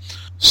collection.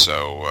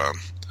 So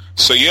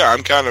yeah,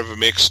 I'm kind of a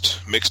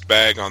mixed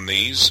bag on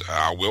these.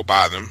 I will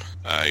buy them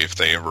if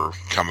they ever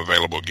come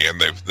available again.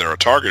 They're a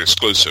Target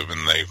exclusive,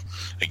 and they've,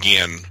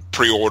 again,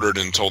 pre-ordered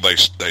until they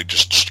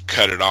just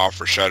cut it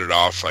off or shut it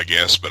off, I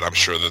guess. But I'm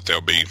sure that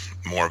they'll be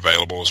more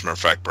available. As a matter of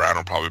fact, Bryan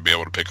will probably be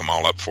able to pick them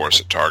all up for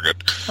us at Target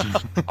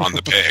on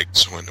the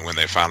pegs when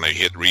they finally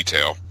hit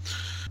retail.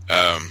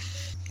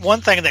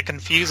 One thing that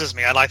confuses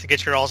me, I'd like to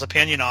get your all's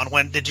opinion on.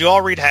 Did you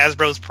all read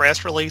Hasbro's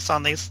press release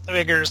on these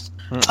figures?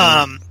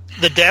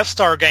 The Death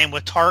Star game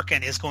with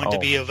Tarkin is going to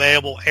be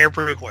available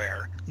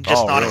everywhere,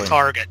 just not really? at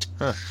Target.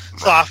 Huh.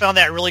 So I found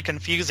that really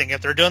confusing.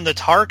 If they're doing the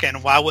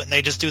Tarkin, why wouldn't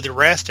they just do the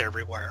rest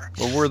everywhere?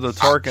 Well,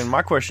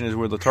 my question is,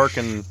 will the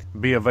Tarkin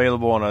be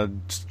available on a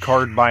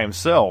card by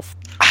himself?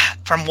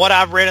 From what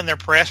I've read in their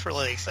press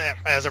release,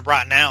 as of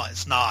right now,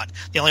 it's not.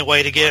 The only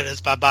way to get it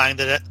is by buying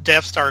the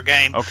Death Star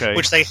game,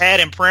 which they had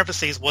in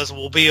parentheses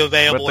will be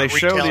available at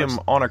retailers. But they showed him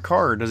on a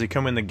card. Does he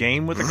come in the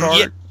game with the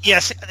card?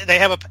 Yes, they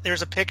have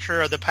there's a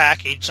picture of the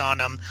package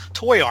on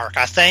Toy Arc,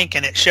 I think,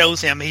 and it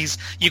shows him.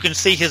 You can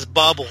see his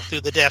bubble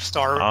through the Death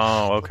Star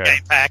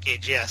game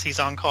package. Yes, he's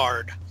on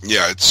card.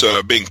 Yeah, it's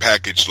being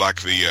packaged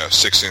like the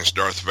 6-inch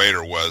Darth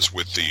Vader was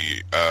with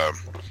the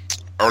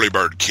early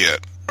bird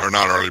kit. Or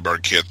not early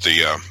bird kit,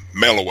 the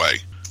mail-away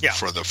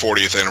for the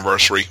 40th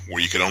anniversary, where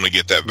you could only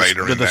get that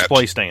Vader the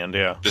display stand,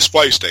 yeah.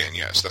 Display stand,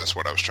 yes, that's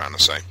what I was trying to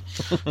say.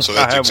 So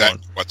that's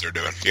exactly what they're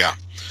doing, yeah.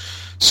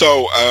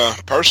 So,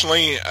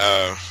 personally,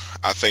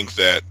 I think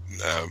that,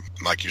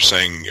 like you're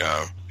saying,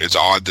 it's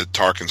odd that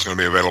Tarkin's going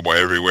to be available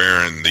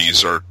everywhere, and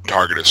these are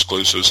Target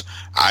exclusives.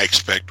 I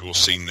expect we'll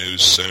see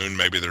news soon.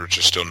 Maybe they're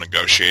just still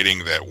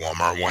negotiating that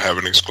Walmart will have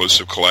an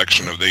exclusive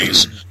collection of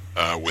these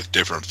with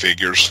different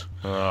figures.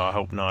 I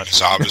hope not.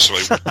 So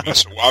obviously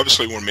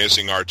we're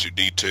missing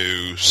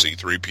R2-D2,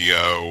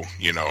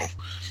 C-3PO,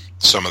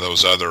 some of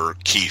those other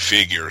key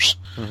figures.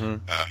 Mm-hmm.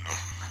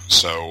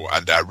 So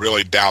I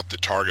really doubt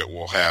that Target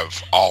will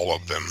have all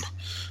of them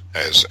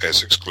as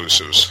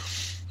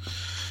exclusives.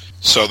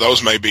 So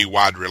those may be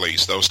wide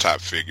release, those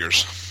type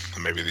figures.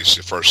 Maybe these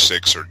first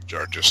 6 are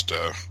just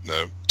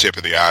the tip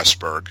of the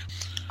iceberg.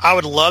 I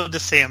would love to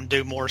see him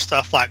do more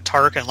stuff like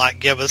Tarkin, like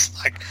give us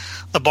like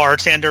the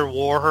bartender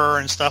wore her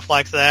and stuff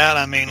like that.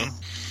 I mean,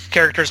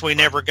 characters we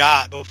never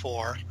got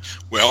before.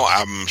 Well,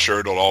 I'm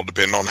sure it'll all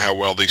depend on how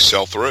well these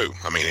sell through.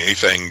 I mean,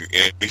 anything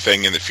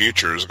in the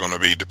future is going to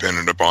be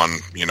dependent upon,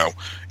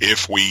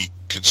 if we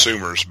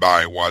consumers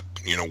buy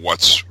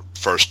what's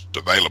first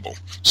available.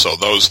 So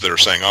those that are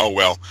saying, oh,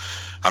 well,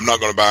 I'm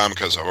not going to buy them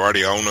because I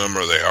already own them,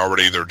 or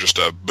they're just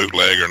a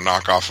bootleg or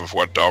knockoff of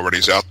what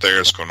already's out there.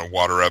 It's going to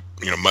water up,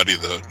 muddy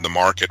the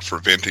market for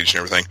vintage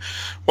and everything.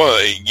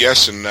 Well,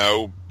 yes and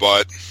no,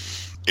 but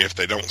if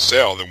they don't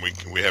sell, then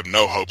we have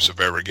no hopes of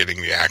ever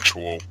getting the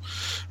actual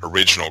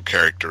original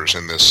characters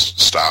in this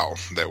style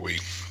that we,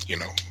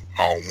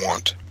 all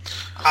want.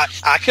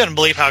 I couldn't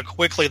believe how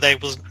quickly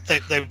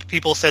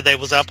people said they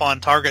was up on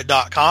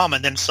Target.com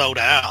and then sold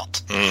out.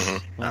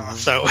 Mm-hmm.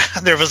 So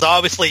there was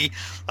obviously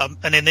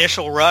an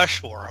initial rush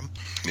for them.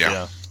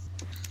 Yeah.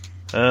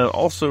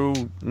 Also,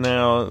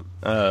 now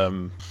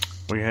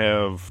we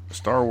have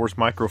Star Wars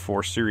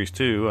Microforce Series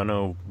 2. I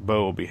know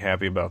Bo will be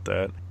happy about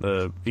that.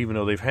 Even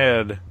though they've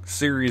had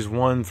Series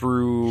 1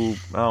 through,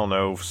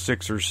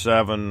 6 or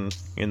 7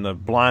 in the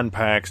blind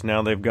packs,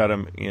 now they've got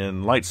them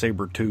in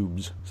lightsaber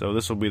tubes. So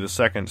this will be the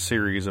second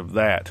series of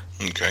that.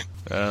 Okay.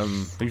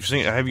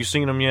 Have you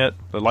seen them yet?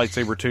 The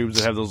lightsaber tubes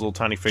that have those little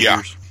tiny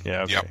figures?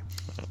 Yeah. Okay. Yep.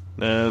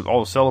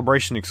 All the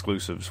Celebration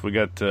exclusives. We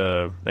got,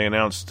 they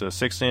announced a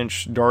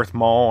 6-inch Darth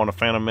Maul on a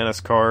Phantom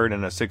Menace card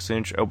and a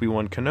 6-inch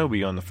Obi-Wan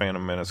Kenobi on the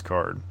Phantom Menace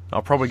card.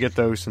 I'll probably get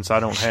those since I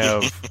don't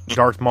have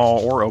Darth Maul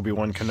or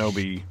Obi-Wan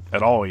Kenobi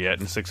at all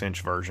yet in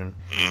 6-inch version.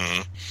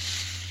 Mm-hmm.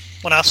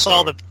 When I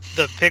saw the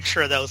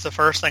picture of those, the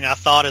first thing I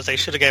thought is they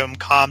should have gave them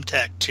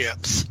Comtech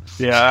chips.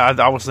 Yeah,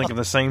 I was thinking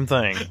the same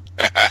thing.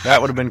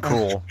 That would have been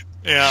cool.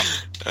 Yeah.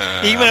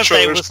 Even if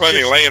there's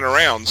plenty laying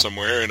around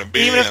somewhere in a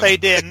bin. Even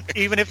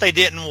if they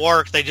didn't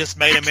work, they just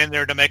made them in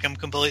there to make them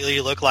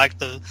completely look like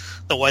the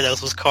way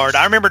those was carded.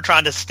 I remember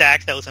trying to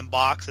stack those in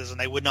boxes, and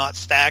they would not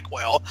stack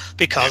well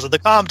because of the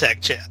Comtech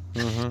chip.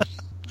 Mm-hmm.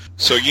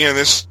 So again,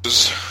 this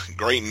is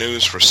great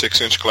news for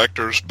 6-inch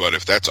collectors, but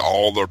if that's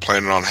all they're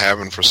planning on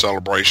having for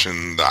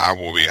Celebration, I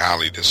will be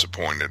highly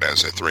disappointed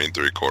as a 3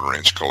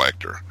 3/4-inch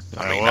collector.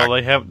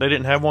 They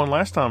didn't have one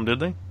last time, did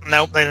they?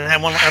 Nope, they didn't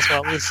have one last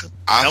time.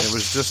 It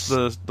was just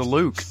the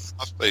Luke.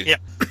 Yeah.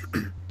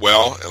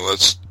 Well,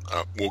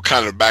 we'll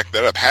kind of back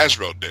that up.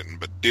 Hasbro didn't,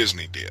 but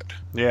Disney did.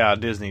 Yeah,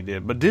 Disney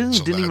did, but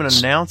Disney didn't even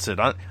announce it.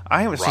 I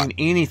haven't seen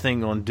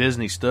anything on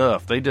Disney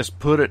stuff. They just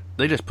put it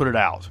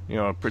out.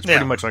 It's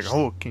pretty much like,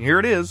 oh, here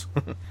it is.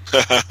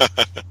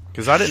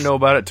 Because I didn't know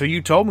about it till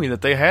you told me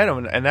that they had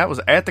them, and that was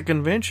at the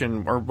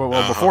convention, or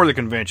before the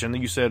convention.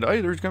 You said,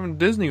 "Hey, there's coming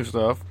Disney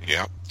stuff."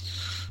 Yeah.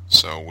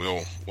 So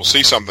we'll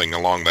see something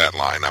along that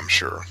line, I'm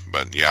sure.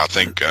 But yeah, I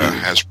think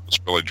Hasbro's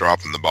really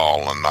dropping the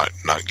ball and not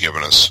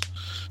giving us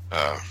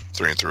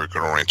 3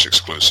 3/4-inch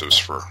exclusives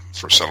for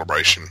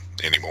Celebration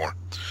anymore.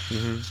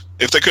 Mm-hmm.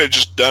 If they could have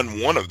just done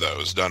one of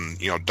those, done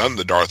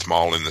the Darth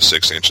Maul in the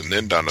 6-inch and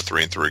then done a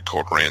 3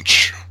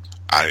 3/4-inch,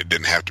 it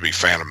didn't have to be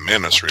Phantom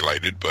Menace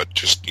related, but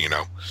just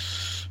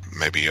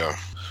maybe a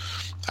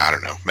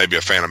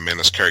Phantom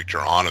Menace character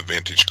on a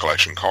vintage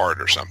collection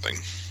card or something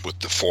with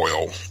the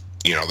foil.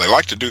 They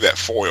like to do that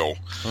foil,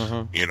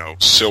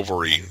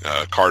 silvery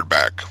card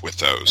back with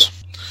those.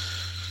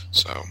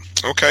 So,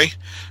 okay.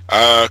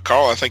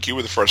 Carl, I think you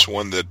were the first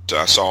one that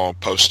I saw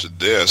posted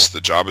this,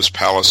 the Jabba's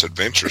Palace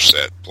Adventure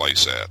Set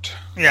playset.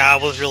 Yeah, I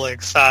was really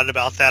excited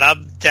about that.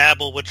 I've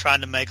dabbled with trying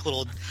to make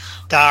little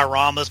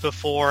dioramas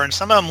before, and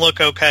some of them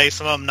look okay,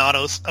 some of them not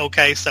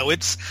okay, so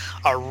it's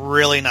a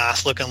really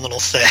nice looking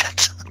little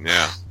set.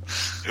 Yeah.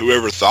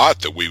 Whoever thought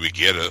that we would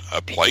get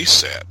a play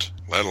set,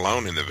 let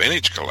alone in the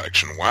vintage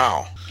collection?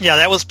 Wow. Yeah,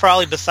 that was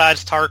probably,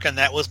 besides Tarkin,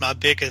 that was my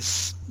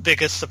biggest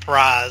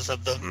surprise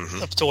of the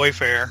of Toy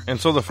Fair. And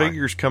so the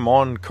figures come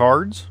on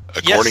cards?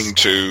 According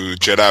to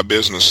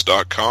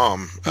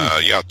JediBusiness.com,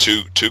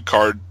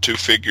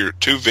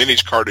 two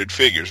vintage carded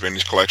figures,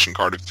 vintage collection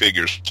carded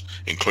figures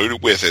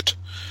included with it,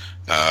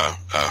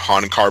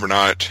 Han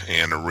Carbonite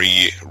and a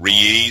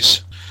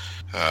Reese,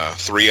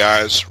 Three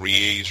Eyes,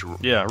 Reese.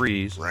 Yeah,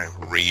 Reese.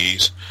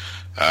 Reese.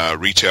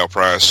 Retail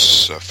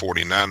price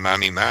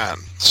 $49.99.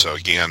 So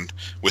again,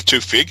 with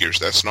 2 figures,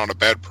 that's not a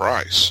bad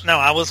price. No,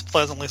 I was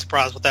pleasantly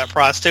surprised with that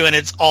price too, and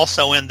it's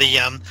also in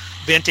the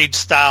vintage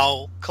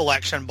style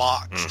collection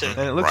box too.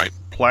 And it looks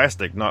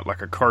plastic, not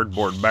like a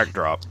cardboard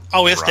backdrop.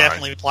 Oh, it's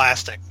definitely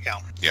plastic.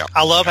 Yeah.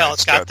 I love how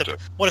it's got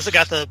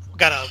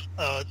got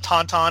a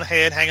tauntaun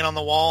head hanging on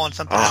the wall and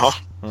something else.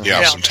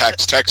 Yeah, some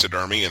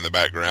taxidermy in the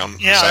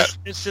background. Yeah,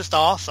 it's just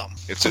awesome.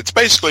 It's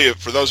basically,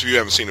 for those of you who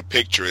haven't seen a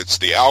picture, it's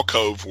the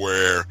alcove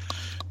where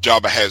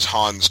Jabba has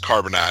Han's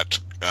carbonite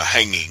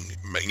hanging,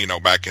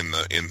 back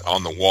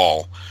on the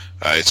wall.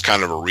 It's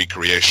kind of a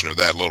recreation of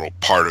that little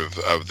part of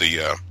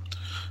the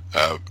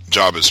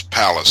Jabba's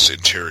palace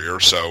interior.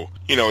 So,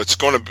 it's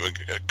going to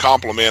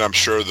complement, I'm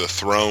sure, the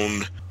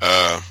throne,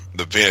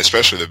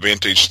 especially the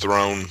vintage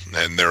throne,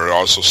 and there are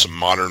also some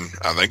modern.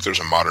 I think there's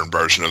a modern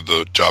version of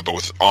the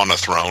Jabba on a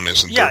throne,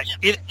 isn't there?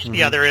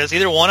 Yeah, there is.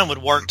 Either one of them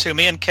would work too.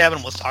 Me and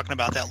Kevin was talking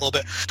about that a little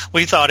bit.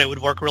 We thought it would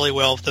work really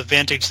well with the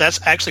vintage. That's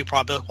actually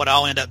probably what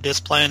I'll end up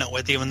displaying it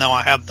with, even though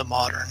I have the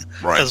modern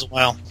as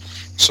well.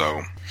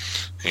 So,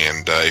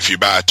 and if you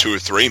buy 2 or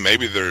 3,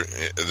 maybe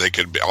they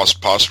could also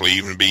possibly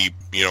even be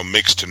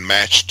mixed and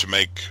matched to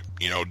make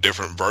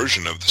different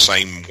version of the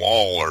same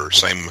wall or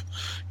same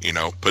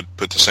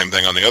put the same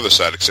thing on the other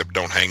side, except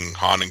don't hang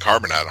Han and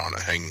Carbonite on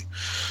it. Hang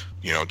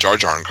Jar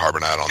Jar and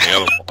Carbonite on the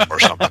other wall or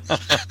something.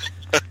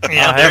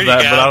 Yeah, I have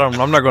that, but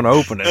I'm not going to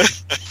open it.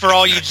 For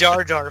all you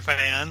Jar Jar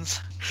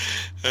fans.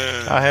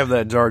 I have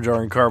that Jar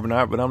Jar and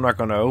Carbonite, but I'm not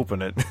going to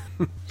open it.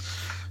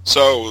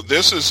 So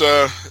this is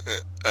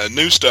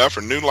new stuff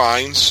or new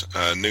lines,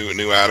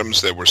 new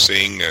items that we're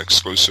seeing,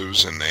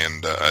 exclusives, and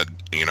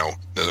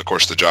of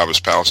course the Jabba's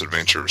Palace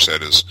Adventure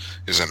set is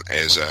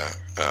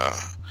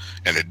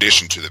an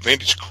addition to the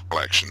Vintage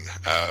Collection.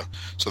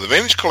 So the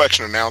Vintage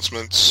Collection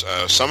announcements,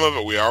 some of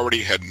it we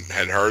already had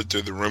heard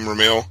through the rumor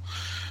mill,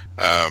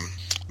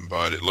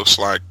 but it looks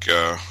like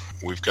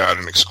we've got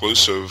an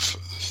exclusive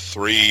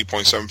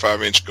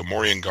 3.75-inch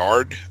Gamorrean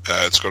Guard.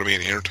 It's going to be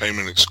an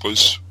Entertainment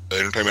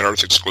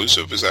Arts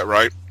exclusive. Is that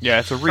right? Yeah,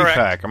 it's a repack.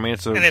 Correct. I mean,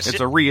 it's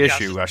a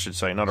reissue, I should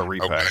say, not a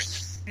repack. Okay.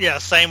 Yeah,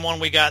 same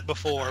one we got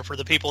before for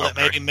the people that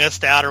maybe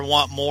missed out or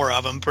want more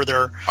of them for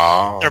their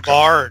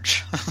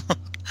barge.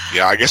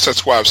 Yeah, I guess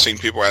that's why I've seen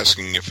people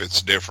asking if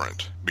it's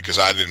different, because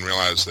I didn't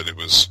realize that it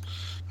was.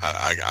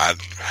 I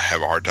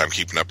have a hard time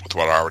keeping up with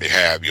what I already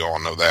have. You all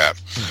know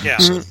that. Yeah.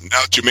 So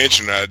now that you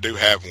mention it, I do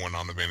have one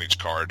on the vintage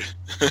card.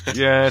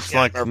 Yeah, it's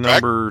like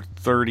number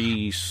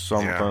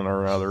 30-something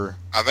or other.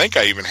 I think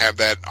I even have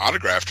that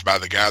autographed by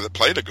the guy that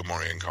played a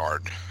Gamorrean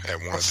card at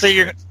one. So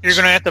you're going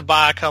to have to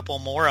buy a couple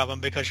more of them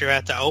because you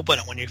have to open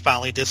it when you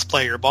finally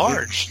display your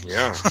barge.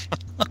 Yeah.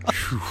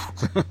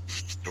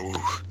 Ooh.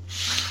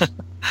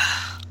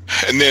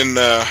 And then,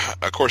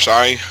 of course,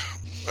 I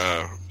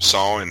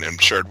saw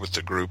and shared with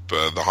the group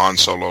the Han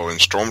Solo and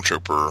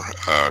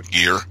Stormtrooper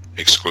gear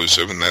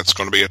exclusive, and that's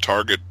going to be a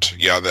Target.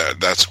 Yeah,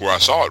 that's where I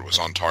saw it. It was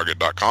on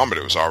Target.com, but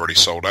it was already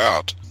sold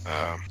out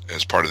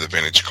as part of the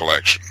Vintage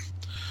Collection.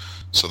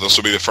 So this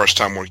will be the first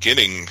time we're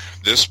getting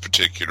this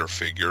particular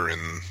figure in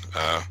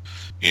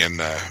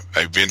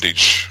a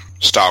vintage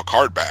style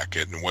card back.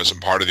 It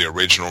wasn't part of the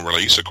original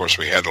release. Of course,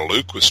 we had a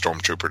Luke with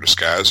Stormtrooper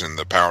disguise in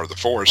the Power of the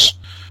Force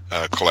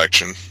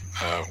collection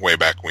way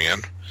back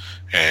when.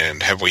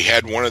 And have we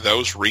had one of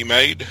those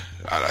remade?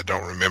 I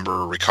don't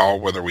recall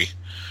whether we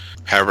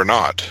have or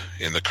not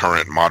in the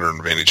current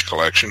modern vintage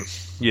collection.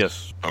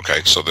 Yes.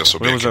 Okay, so this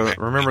will be.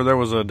 Remember, there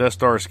was a Death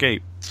Star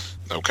Escape.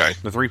 Okay.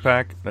 The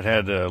 3-pack that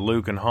had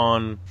Luke and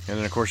Han, and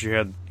then of course you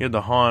had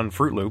the Han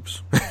Fruit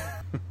Loops.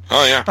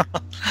 Oh yeah.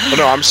 Well,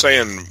 no, I'm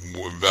saying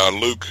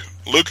Luke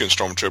and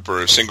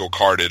Stormtrooper are single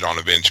carded on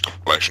a vintage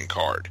collection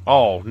card.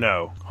 Oh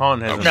no,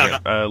 Han hasn't. No.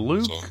 Got,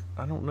 Luke. So,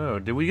 I don't know.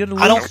 Did we get a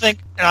Luke? I don't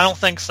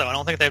think so. I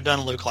don't think they've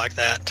done Luke like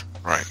that.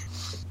 Right.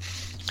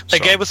 They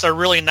gave us a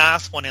really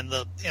nice one in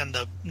the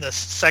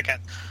second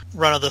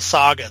run of the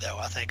saga, though.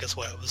 I think is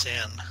what it was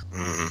in.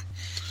 Mm-hmm.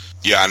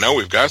 Yeah, I know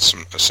we've got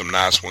some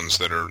nice ones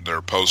that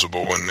are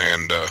posable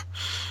and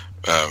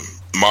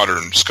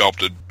modern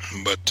sculpted.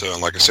 But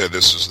like I said,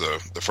 this is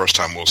the first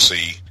time we'll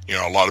see.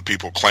 A lot of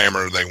people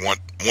clamor they want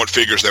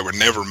figures that were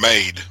never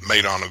made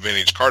on a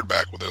vintage card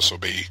back. Well, this will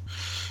be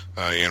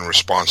in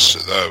response to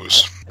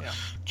those. Yeah.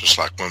 Just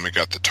like when we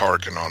got the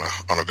Tarkin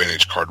on a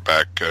vintage card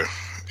back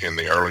in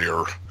the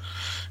earlier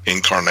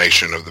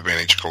incarnation of the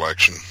vintage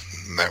collection,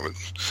 and that would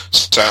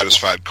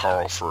satisfied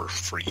Carl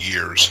for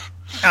years.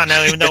 I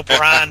know, even though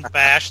Bryan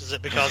bashes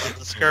it because of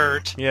the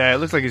skirt. Yeah, it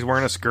looks like he's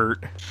wearing a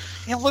skirt.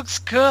 It looks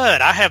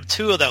good. I have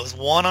 2 of those,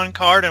 one on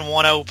card and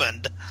one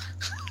opened.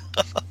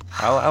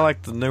 I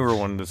like the newer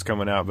one that's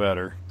coming out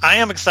better. I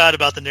am excited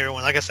about the newer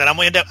one. Like I said, I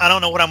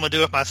don't know what I'm going to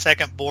do with my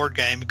second board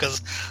game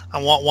because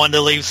I want one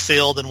to leave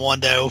sealed and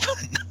one to open.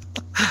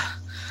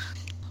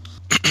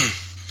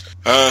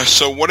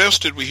 So what else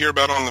did we hear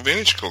about on the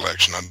vintage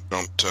collection? I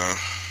don't.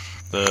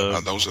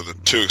 Those are the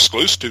 2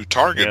 exclusive, 2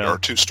 Target or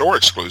 2 store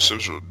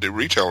exclusives, or the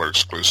retailer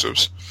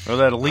exclusives. Well,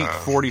 that Elite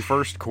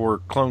 41st Corps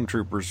Clone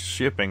Troopers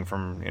shipping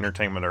from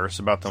Entertainment Earth is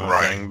about the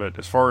only thing. But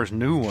as far as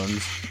new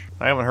ones,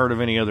 I haven't heard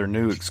of any other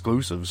new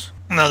exclusives.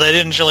 No, they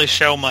didn't really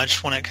show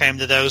much when it came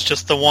to those.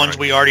 Just the ones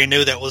we already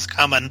knew that was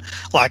coming,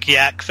 like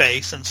Yak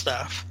Face and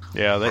stuff.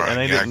 Yeah,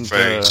 they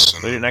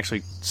didn't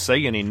actually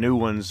say any new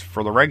ones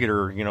for the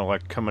regular,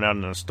 like coming out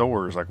in the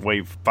stores, like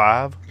Wave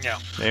 5. Yeah,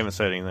 they haven't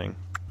said anything.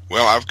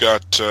 Well, I've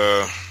got,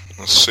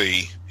 let's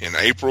see, in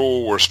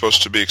April we're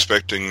supposed to be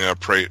expecting a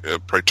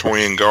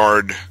Praetorian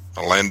Guard,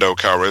 a Lando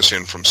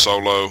Calrissian from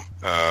Solo,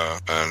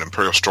 an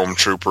Imperial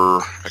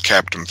Stormtrooper, a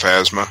Captain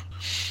Phasma.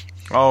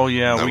 Oh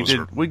yeah, we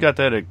did. We got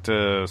that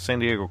at San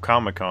Diego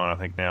Comic-Con, I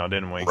think now,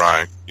 didn't we?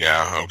 Right.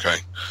 Yeah. Okay.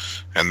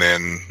 And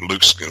then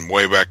Luke's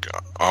way back,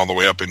 all the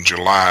way up in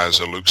July, is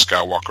a Luke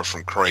Skywalker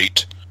from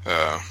Crate.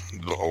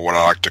 What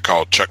I like to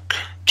call Chuck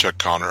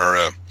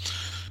Connor.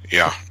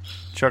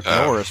 Chuck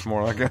Norris,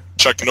 more like it.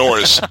 Chuck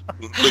Norris,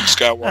 Luke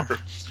Skywalker,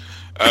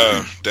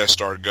 Death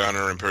Star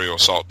Gunner, Imperial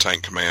Assault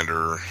Tank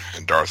Commander,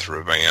 and Darth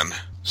Revan.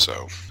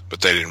 So,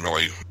 but they didn't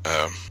really.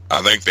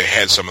 I think they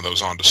had some of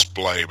those on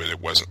display, but it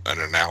wasn't an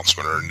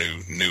announcement or a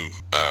new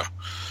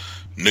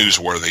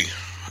newsworthy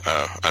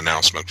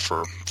announcement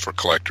for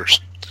collectors.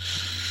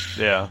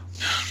 Yeah.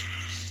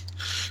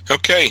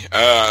 Okay.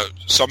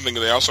 Something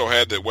they also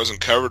had that wasn't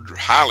covered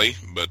highly,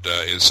 but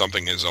is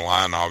something is a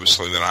line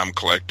obviously that I'm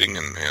collecting,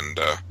 and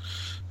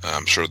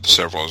I'm sure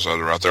several of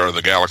other out there are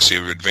the Galaxy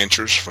of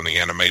Adventures from the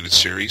animated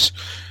series.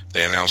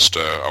 They announced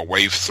a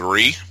Wave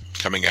 3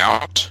 coming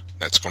out.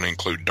 That's going to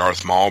include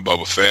Darth Maul,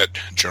 Boba Fett,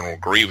 General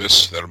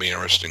Grievous. That'll be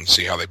interesting to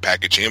see how they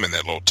package him in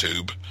that little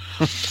tube.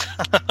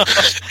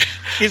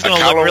 He's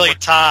going to look really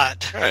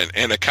tight. Right,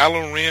 and a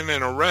Kylo Ren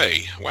and a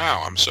Rey.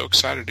 Wow, I'm so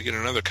excited to get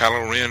another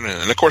Kylo Ren.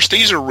 And of course,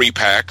 these are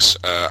repacks.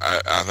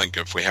 I think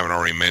if we haven't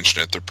already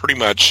mentioned it,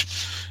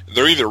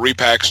 they're either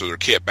repacks or they're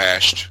kit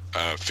bashed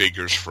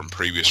figures from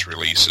previous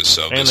releases.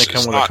 So and they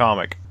come with a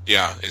comic.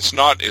 Yeah, it's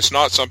not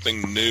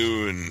something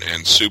new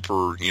and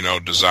super,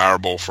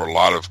 desirable for a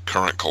lot of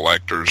current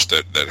collectors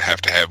that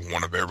have to have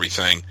one of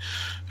everything.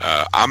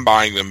 I'm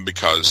buying them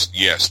because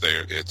yes,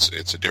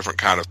 it's a different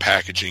kind of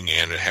packaging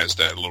and it has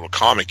that little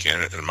comic in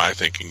it. And my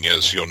thinking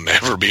is you'll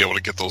never be able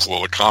to get those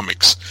little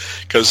comics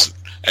because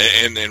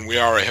we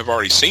have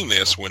already seen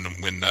this when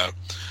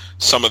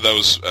some of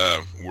those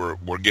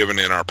were given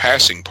in our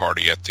passing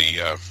party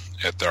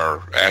at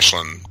our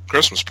Ashland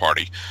Christmas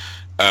party.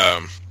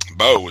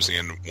 Bo was the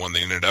one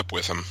that ended up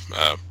with them,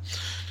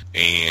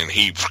 and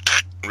he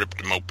ripped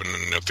them open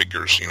and the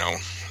figures.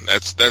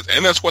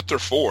 That's what they're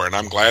for. And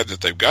I'm glad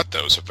that they've got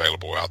those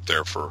available out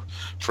there for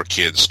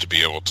kids to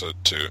be able to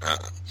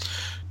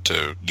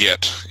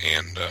get.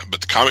 And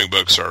but the comic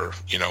books are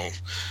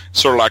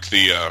sort of like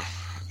the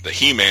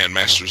He-Man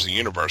Masters of the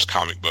Universe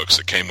comic books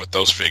that came with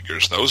those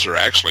figures. Those are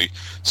actually,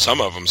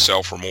 some of them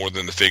sell for more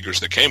than the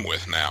figures that came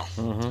with now.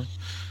 Mm-hmm.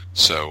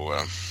 So.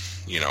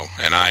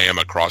 And I am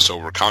a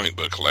crossover comic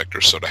book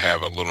collector, so to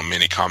have a little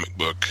mini comic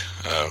book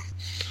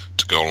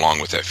to go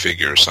along with that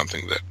figure is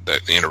something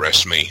that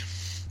interests me.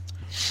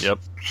 Yep.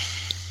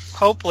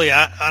 Hopefully,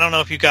 I don't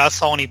know if you guys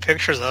saw any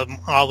pictures of them.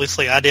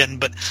 Obviously, I didn't,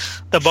 but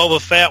the Boba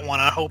Fett one,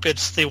 I hope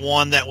it's the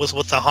one that was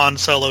with the Han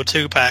Solo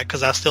 2-pack,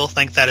 because I still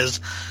think that is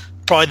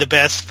probably the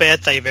best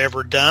Fett they've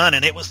ever done,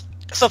 and it's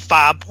a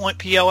 5-point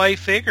POA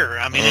figure.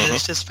 I mean,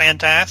 It's just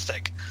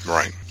fantastic.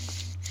 Right.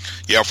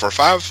 Yeah, for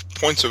 5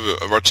 points of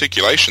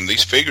articulation,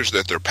 these figures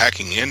that they're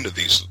packing into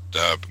these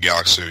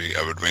Galaxy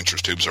of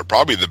Adventures tubes are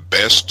probably the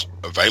best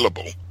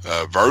available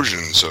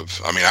versions of.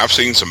 I mean, I've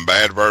seen some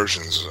bad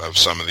versions of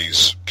some of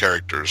these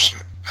characters,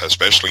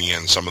 especially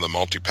in some of the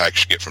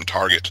multi-packs you get from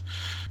Target,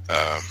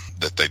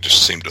 that they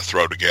just seem to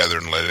throw together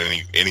and let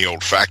any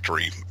old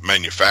factory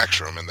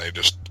manufacture them, and they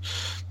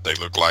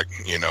look like,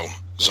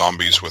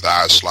 zombies with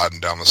eyes sliding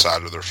down the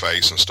side of their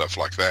face and stuff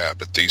like that.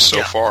 But these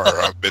so far,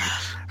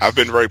 I've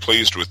been very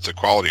pleased with the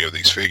quality of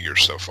these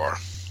figures so far.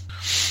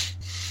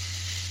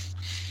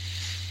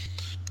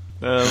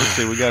 Let's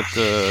see, we got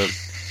of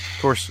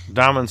course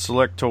Diamond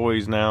Select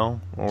Toys now,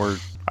 or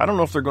I don't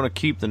know if they're going to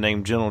keep the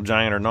name Gentle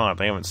Giant or not.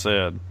 They haven't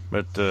said,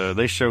 but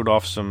they showed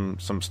off some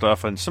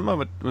stuff, and some of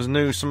it was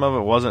new, some of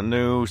it wasn't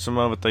new, some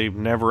of it they've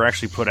never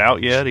actually put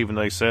out yet, even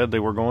though they said they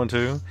were going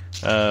to.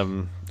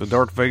 The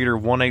Darth Vader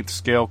 1/8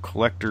 scale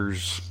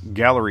collector's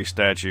gallery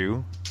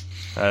statue,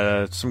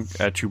 a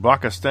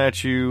Chewbacca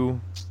statue,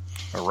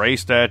 a Rey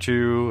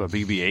statue, a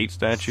BB-8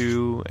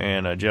 statue,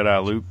 and a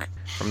Jedi Luke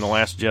from The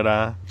Last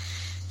Jedi.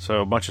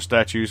 So a bunch of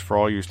statues for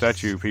all you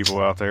statue people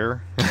out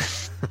there.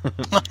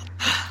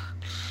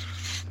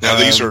 Now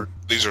these are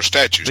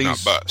statues, not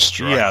busts,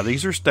 right? Yeah,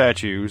 these are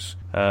statues.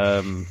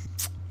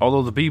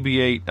 Although the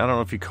BB-8, I don't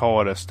know if you call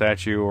it a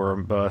statue or a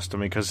bust. I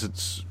mean,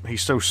 because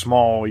he's so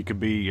small, he could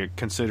be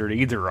considered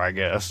either, I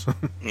guess.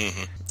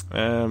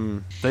 Mm-hmm.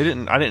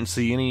 I didn't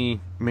see any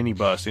mini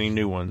busts, any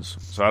new ones.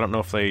 So I don't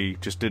know if they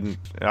just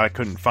I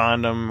couldn't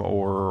find them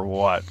or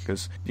what.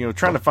 Because,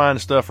 trying to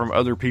find stuff from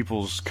other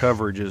people's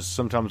coverage is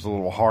sometimes a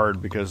little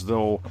hard because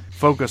they'll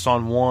focus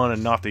on one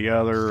and not the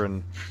other,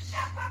 and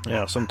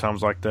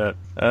sometimes like that.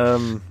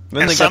 And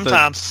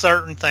sometimes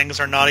certain things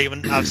are not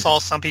even. I saw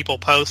some people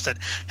post that,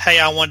 hey,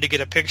 I wanted to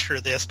get a picture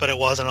of this, but it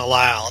wasn't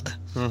allowed.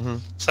 Mm-hmm.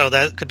 So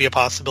that could be a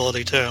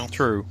possibility too.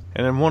 True.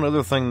 And then one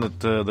other thing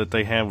that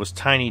they had was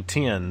tiny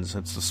tins.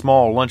 It's the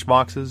small lunch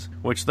boxes,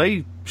 which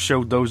they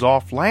showed those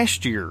off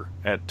last year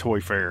at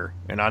Toy Fair,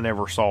 and I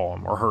never saw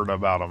them or heard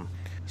about them.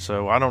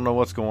 So I don't know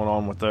what's going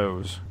on with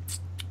those.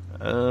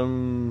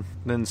 Then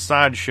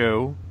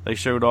Sideshow, they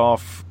showed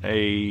off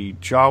a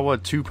Jawa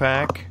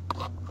 2-pack,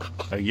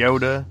 a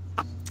Yoda,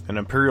 an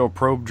Imperial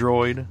probe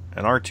droid,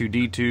 an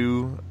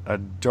R2-D2, a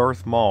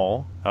Darth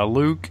Maul, a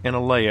Luke, and a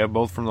Leia,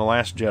 both from The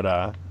Last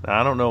Jedi.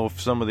 Now, I don't know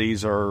if some of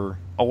these are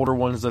older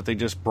ones that they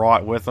just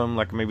brought with them,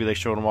 like maybe they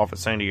showed them off at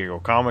San Diego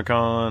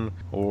Comic-Con,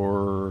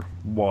 or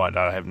what.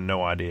 I have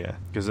no idea.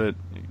 Because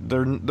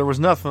there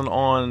was nothing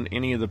on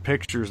any of the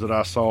pictures that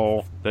I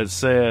saw that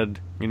said,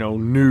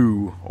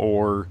 new,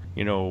 or,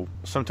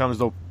 sometimes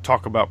they'll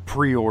talk about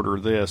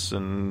pre-order this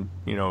and,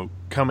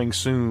 coming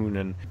soon,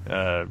 and,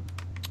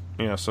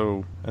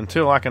 so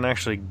until I can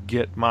actually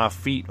get my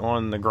feet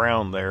on the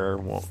ground there,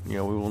 well, we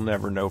will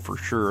never know for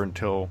sure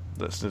until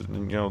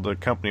the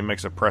company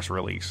makes a press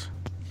release.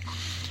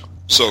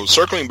 So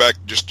circling back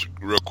just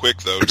real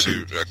quick, though,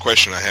 to a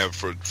question I have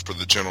for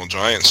the Gentle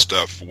Giant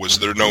stuff, was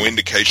there no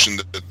indication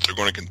that they're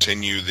going to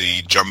continue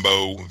the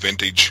jumbo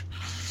vintage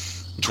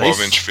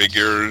 12-inch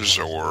figures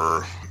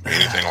or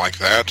anything like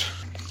that?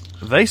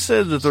 They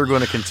said that they're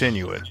going to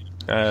continue it.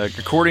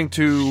 According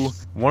to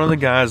one of the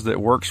guys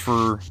that works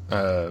for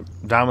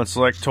Diamond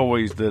Select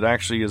Toys that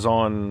actually is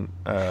on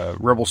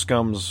Rebel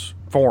Scum's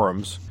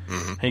forums,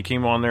 he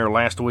came on there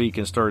last week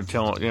and started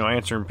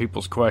answering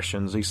people's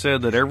questions. He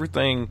said that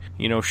everything,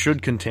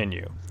 should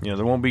continue.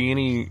 There won't be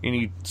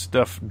any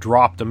stuff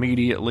dropped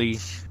immediately,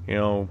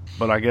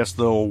 but I guess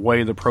they'll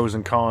weigh the pros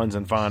and cons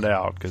and find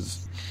out,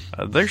 because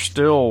they're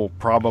still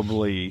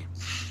probably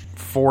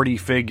 40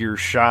 figures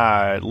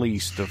shy at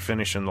least of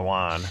finishing the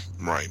line.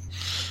 Right.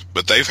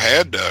 But they've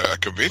had a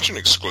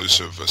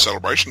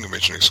celebration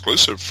convention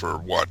exclusive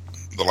for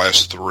the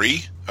last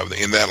 3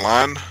 in that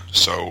line.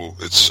 So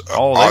it's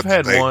they've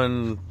had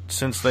one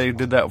since they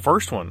did that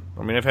first one.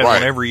 I mean, they've had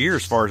one every year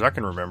as far as I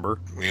can remember.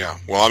 Yeah.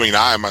 Well, I mean,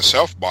 I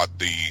myself bought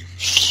the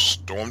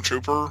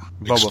Stormtrooper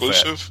Boba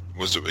exclusive.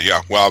 Fett.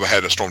 Yeah. Well, I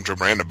had a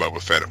Stormtrooper and a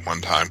Boba Fett at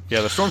one time.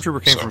 Yeah, the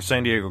Stormtrooper came from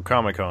San Diego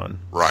Comic-Con.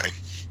 Right.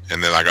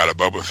 And then I got a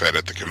Boba Fett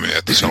at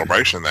the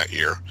celebration that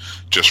year,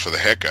 just for the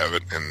heck of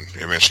it, and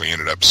eventually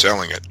ended up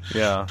selling it.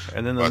 Yeah,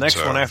 and then the next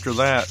one after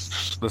that,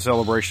 the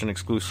celebration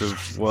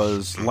exclusive,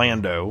 was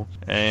Lando,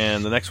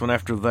 and the next one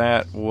after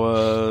that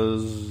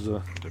was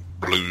the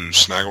Blue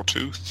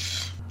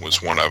Snaggletooth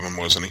was one of them,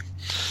 wasn't he?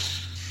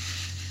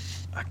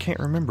 I can't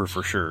remember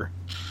for sure.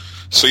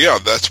 So yeah,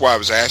 that's why I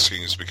was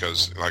asking, is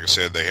because, like I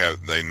said,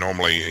 they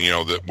normally,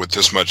 with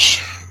this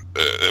much.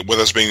 With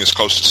us being this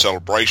close to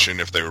celebration,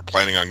 if they were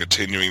planning on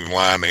continuing the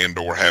line and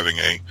or having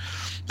an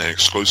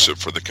exclusive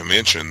for the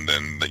convention,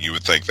 then you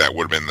would think that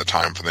would have been the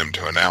time for them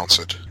to announce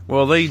it.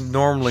 Well, they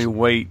normally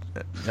wait.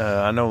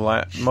 I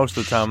know most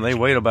of the time they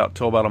wait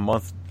till about a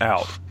month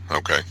out.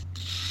 Okay.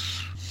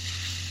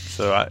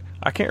 So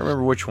I can't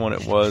remember which one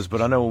it was,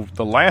 but I know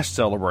the last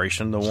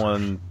celebration, the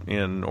one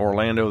in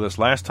Orlando this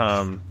last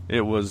time, it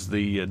was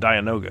the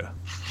Dianoga.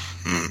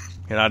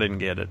 And I didn't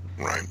get it.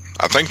 Right.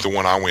 I think the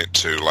one I went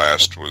to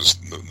last was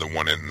the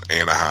one in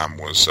Anaheim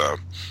was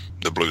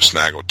the Blue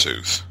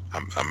Snaggletooth.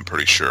 I'm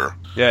pretty sure.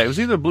 Yeah, it was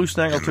either Blue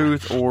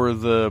Snaggletooth or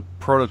the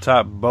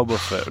prototype Boba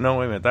Fett. No,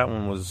 wait a minute. That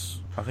one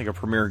was, I think, a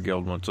Premier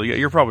Guild one. So yeah,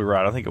 you're probably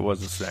right. I think it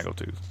was the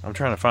Snaggletooth. I'm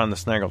trying to find the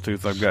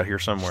Snaggletooth I've got here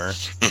somewhere.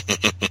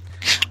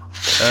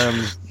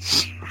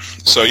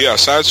 So yeah,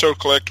 Sideshow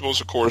Collectibles,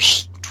 of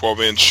course,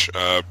 12-inch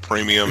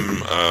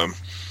premium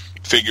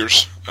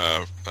figures.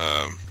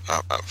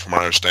 From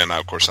what I understand,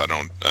 of course, I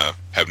don't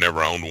have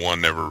never owned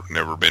one, never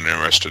been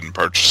interested in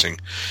purchasing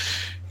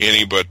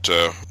any, but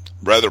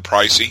rather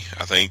pricey.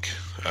 I think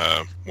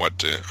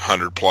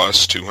 100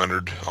 plus,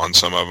 200 on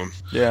some of them.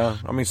 Yeah,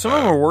 I mean, some of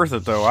them are worth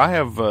it though. I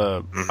have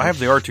the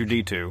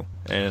R2-D2,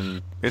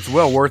 and it's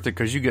well worth it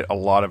because you get a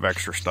lot of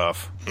extra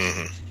stuff.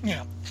 Mm-hmm.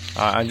 Yeah.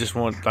 I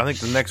think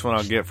the next one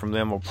I'll get from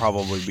them will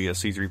probably be a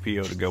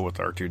C-3PO to go with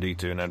the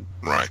R2-D2, and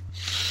right.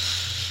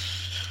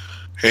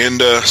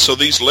 And so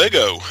these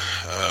Lego,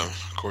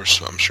 of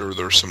course, I'm sure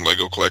there's some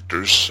Lego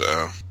collectors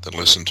that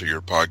listen to your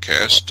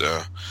podcast.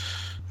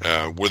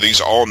 Were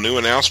these all new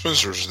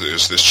announcements, or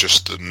is this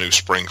just the new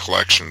spring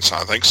collections?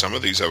 I think some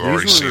of these I've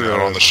already seen out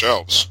on the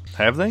shelves.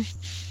 Have they?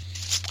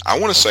 I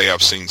want to say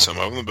I've seen some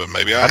of them, but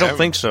maybe I don't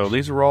think so.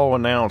 These were all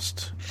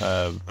announced.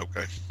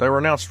 Okay. They were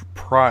announced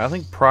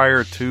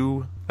prior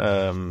to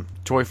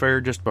Toy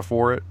Fair, just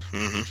before it,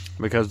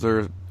 because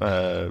they're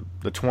the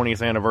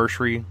 20th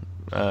anniversary.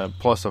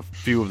 Plus a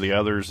few of the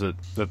others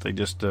that they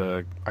just,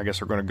 I guess,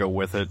 are going to go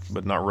with it,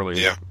 but not really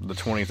the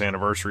 20th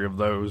anniversary of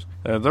those.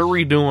 They're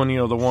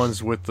redoing, the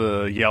ones with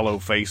the yellow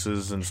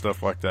faces and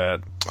stuff like that.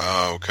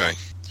 Oh, okay.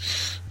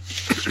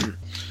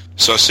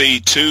 So I see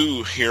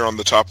 2 here on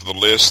the top of the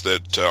list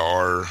that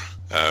are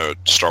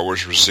Star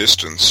Wars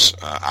Resistance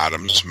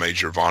items: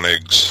 Major Von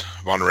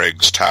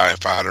Regg's TIE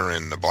Fighter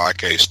and the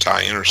Black Ace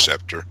TIE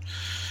Interceptor,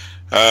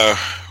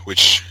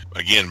 which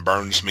again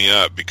burns me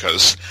up,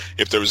 because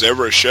if there was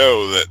ever a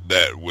show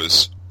that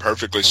was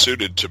perfectly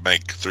suited to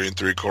make 3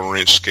 3/4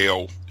 inch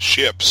scale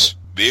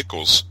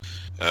vehicles,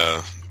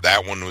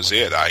 that one was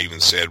it. I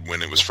even said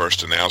when it was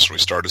first announced, when we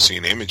started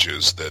seeing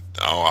images, that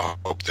I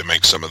hope they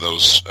make some of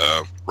those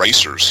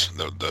racers,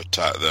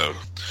 the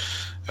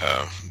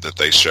that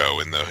they show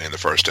in the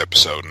first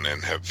episode and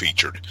then have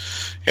featured.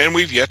 And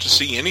we've yet to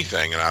see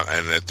anything.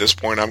 And at this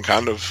point, I'm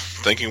kind of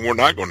thinking we're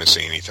not going to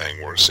see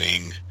anything. We're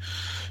seeing,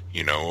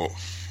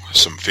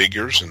 some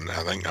figures, and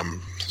I think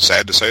I'm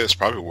sad to say that's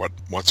probably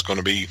what's going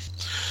to be.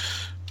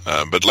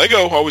 But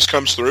Lego always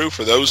comes through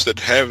for those that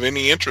have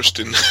any interest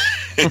in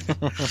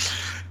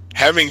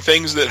having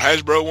things that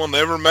Hasbro will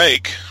never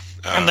make.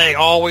 And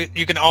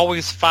you can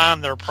always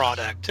find their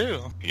product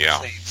too.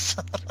 Yeah.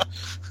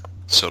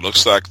 So it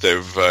looks like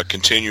they've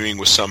continuing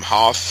with some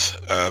Hoth.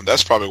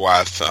 That's probably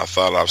why I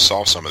thought I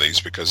saw some of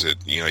these, because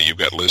you've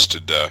got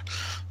listed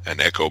an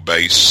Echo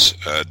Base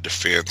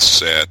defense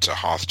set, a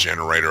Hoth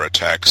generator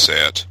attack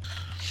set,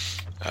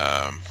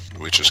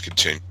 which is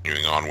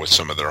continuing on with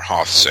some of their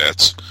Hoth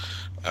sets,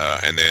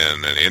 and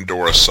then an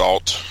indoor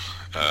assault.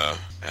 I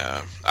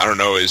don't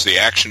know. Is the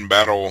action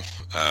battle?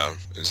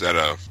 Is that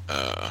a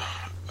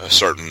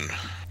certain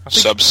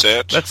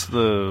subset? That's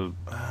the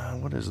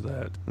what is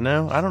that?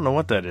 No, I don't know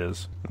what that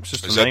is. It's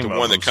just is the that name the of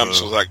one them, that comes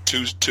so. with like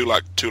two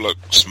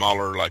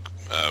smaller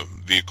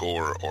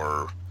vehicle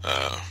or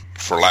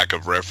for lack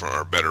of reference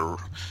or better,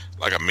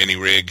 like a mini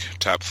rig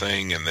type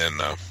thing, and then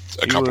a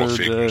couple of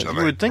figures.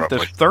 You would think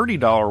probably. the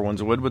 $30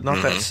 ones would, but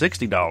not that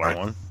 $60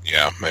 one.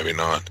 Yeah, maybe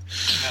not.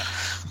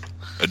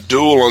 A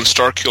duel on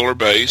Starkiller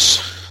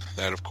Base.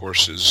 That, of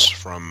course, is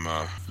from...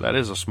 that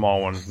is a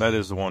small one. That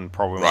is the one,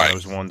 probably one of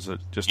those ones that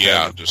just...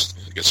 Yeah,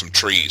 just get some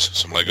trees,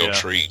 some Lego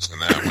trees in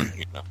that one,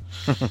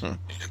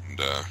 and,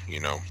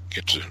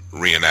 get to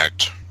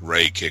reenact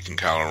Ray kicking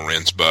Kylo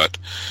Ren's butt.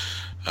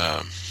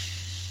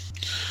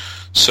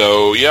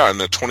 So, yeah, and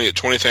the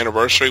 20th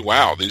anniversary,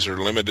 wow, these are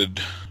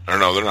limited... Or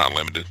no, they're not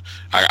limited.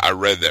 I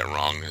read that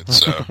wrong.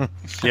 It's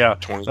yeah,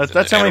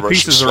 that's how many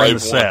pieces are in the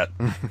set.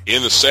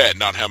 In the set,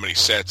 not how many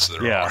sets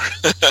there are.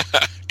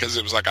 Because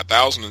it was like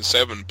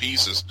 1,007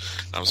 pieces.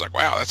 And I was like,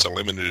 wow, that's a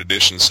limited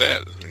edition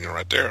set.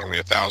 Right there, only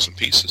 1,000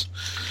 pieces.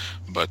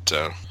 But,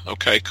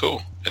 okay,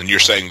 cool. And you're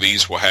saying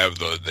these will have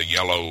the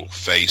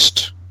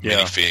yellow-faced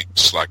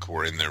minifigs like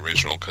were in the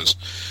original? Because,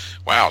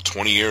 wow,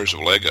 20 years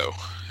of Lego.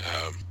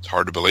 It's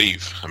hard to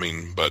believe. I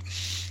mean, but,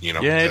 Yeah,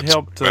 it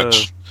helped...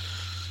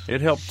 It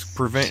helped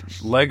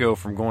prevent Lego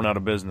from going out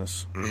of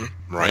business. Mm-hmm,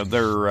 right.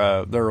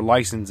 Their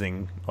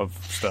licensing of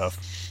stuff.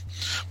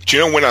 But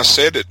when I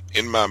said it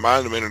in my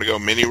mind a minute ago,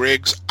 mini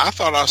rigs, I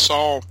thought I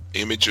saw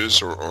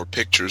images or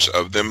pictures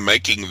of them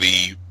making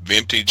the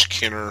vintage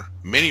Kenner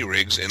mini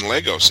rigs in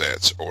Lego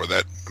sets, or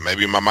that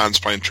maybe my mind's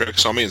playing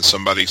tricks on me and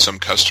some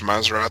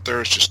customizer out there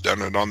has just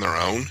done it on their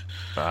own.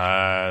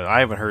 I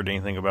haven't heard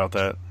anything about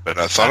that. But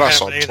I thought I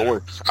saw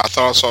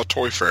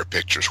Toy Fair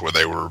pictures where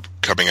they were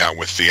coming out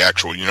with the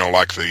actual,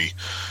 like the,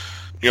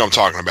 I'm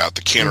talking about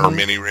the Kenner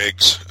mini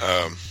rigs,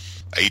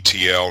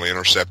 ATL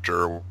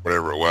Interceptor, or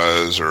whatever it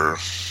was, or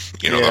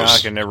those. I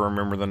can never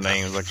remember the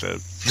names, like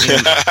the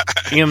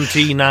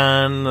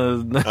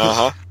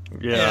MT9.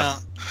 Yeah.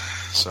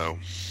 So,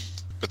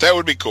 but that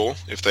would be cool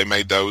if they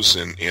made those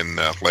in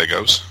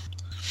Legos.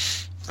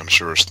 I'm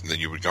sure that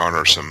you would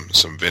garner some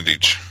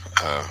vintage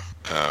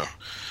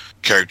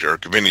character or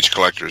vintage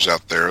collectors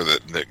out there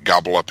that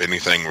gobble up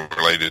anything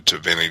related to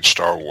vintage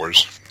Star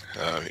Wars,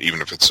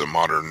 even if it's a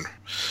modern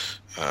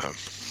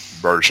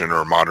version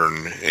or a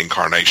modern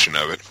incarnation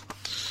of it.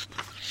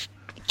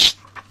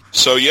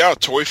 So yeah,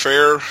 Toy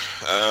Fair,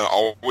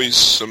 always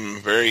some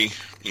very,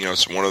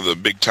 it's one of the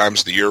big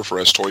times of the year for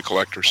us toy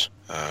collectors.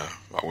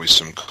 Always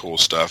some cool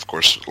stuff. Of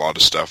course, a lot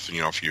of stuff,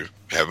 if you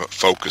have a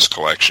Focus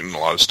collection, a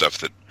lot of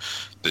stuff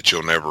that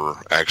you'll never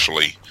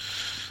actually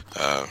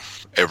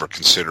ever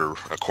consider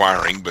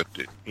acquiring. But,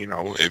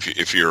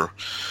 if you're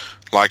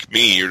like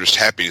me, you're just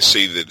happy to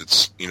see that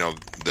it's,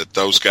 that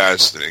those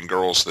guys and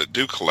girls that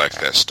do collect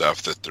that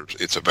stuff, that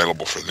it's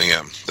available for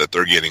them, that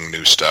they're getting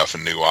new stuff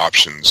and new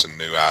options and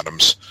new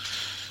items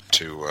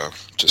to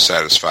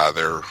satisfy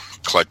their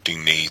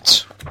collecting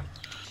needs.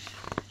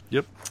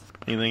 Yep.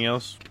 Anything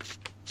else?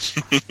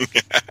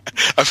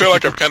 I feel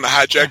like I've kind of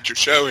hijacked your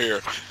show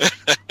here.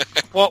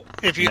 Well,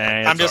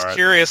 I'm just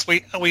curious.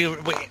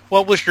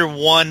 What was your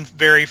one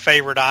very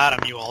favorite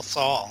item you all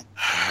saw?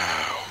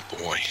 Oh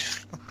boy!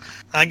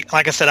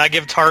 Like I said, I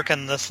give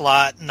Tarkin the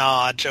slight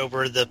nod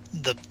over the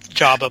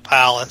Jabba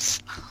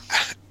Palace.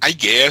 I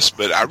guess,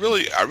 but I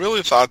really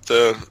thought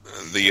the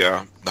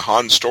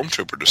Han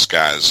Stormtrooper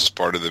disguise as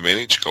part of the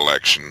vintage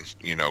collection,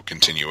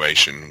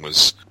 continuation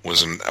was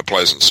a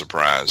pleasant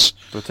surprise.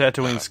 The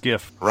Tatooine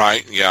skiff.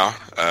 Right, yeah.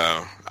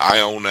 I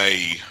own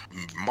a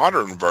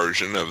modern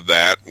version of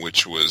that,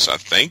 which was, I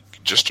think,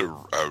 just a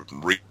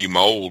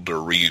remold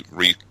or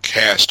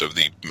recast of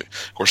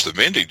of course, the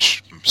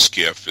vintage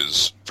skiff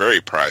is very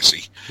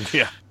pricey.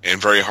 Yeah.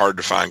 And very hard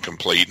to find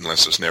complete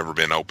unless it's never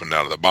been opened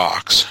out of the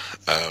box.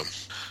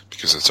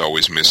 Because it's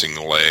always missing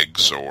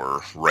legs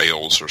or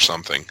rails or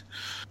something.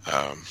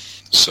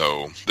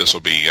 So this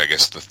will be, I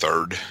guess, the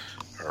third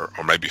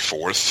or maybe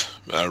fourth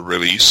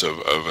release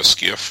of a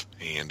skiff,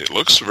 and it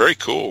looks very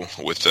cool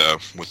with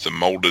the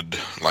molded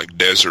like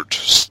desert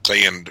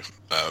sand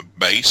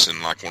base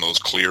and like one of those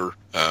clear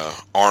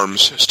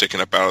arms sticking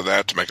up out of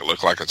that to make it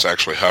look like it's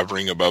actually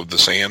hovering above the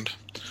sand.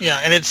 Yeah,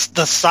 and it's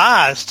the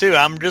size, too.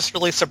 I'm just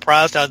really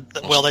surprised how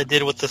well they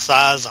did with the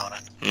size on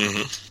it.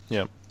 Mm-hmm.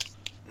 Yep.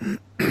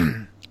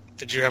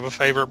 Did you have a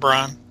favorite,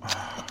 Brian?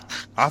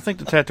 I think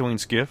the Tatooine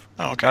skiff.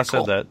 Oh, okay, I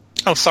cool. said that.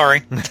 Oh,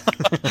 sorry.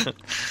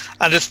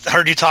 I just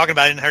heard you talking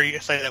about it and heard you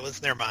say that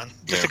was, never mind.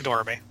 Just Yeah.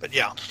 ignore me. But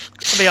yeah.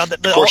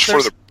 Of course,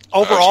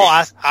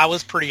 Overall, I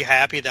was pretty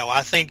happy, though.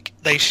 I think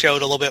they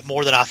showed a little bit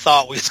more than I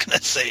thought we was going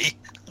to see.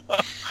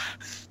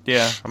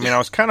 Yeah, I mean, I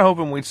was kind of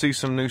hoping we'd see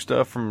some new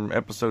stuff from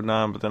Episode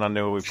 9, but then I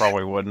knew we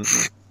probably wouldn't.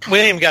 We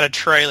ain't even got a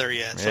trailer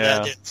yet, so Yeah.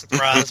 that didn't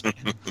surprise me.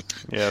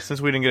 Yeah,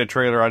 since we didn't get a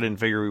trailer, I didn't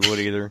figure we would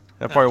either.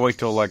 I'd probably wait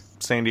till, like,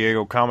 San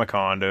Diego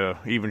Comic-Con to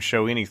even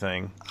show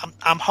anything.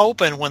 I'm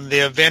hoping when the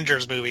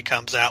Avengers movie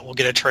comes out, we'll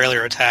get a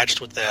trailer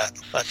attached with that,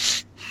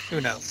 but who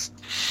knows?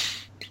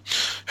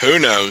 Who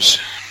knows?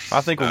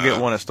 I think we'll get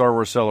one at Star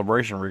Wars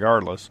Celebration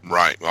regardless.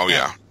 Right. Oh,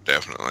 yeah,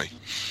 definitely.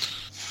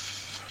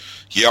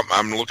 Yep,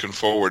 I'm looking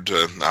forward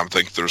to. I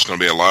think there's going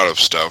to be a lot of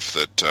stuff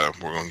that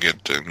we're going to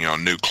get.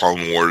 New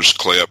Clone Wars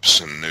clips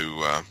and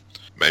new,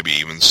 maybe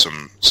even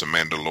some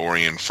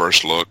Mandalorian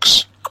first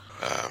looks.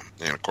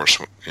 And of course,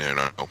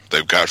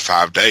 they've got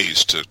 5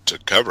 days to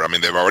cover. I mean,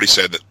 they've already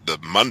said that the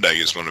Monday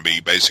is going to be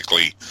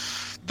basically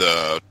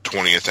the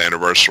 20th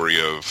anniversary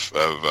of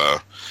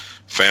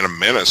Phantom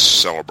Menace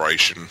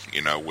celebration,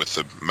 with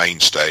the main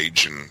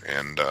stage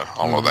and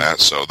all of that.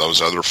 So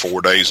those other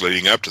 4 days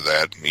leading up to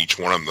that, each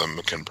one of them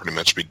can pretty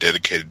much be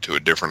dedicated to a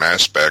different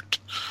aspect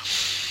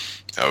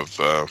of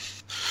the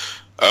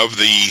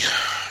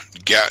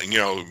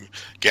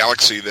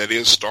galaxy that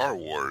is Star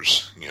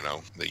Wars.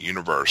 The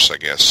universe, I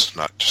guess,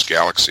 not just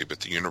galaxy, but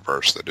the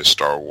universe that is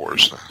Star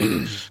Wars.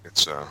 I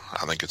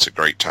think it's a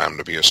great time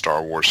to be a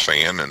Star Wars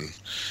fan, and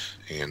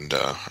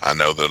I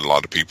know that a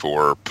lot of people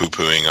are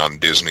poo-pooing on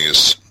Disney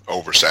as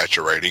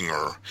oversaturating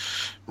or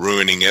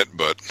ruining it,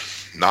 but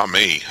not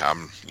me.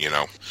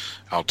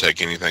 I'll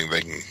take anything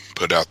they can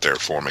put out there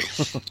for me.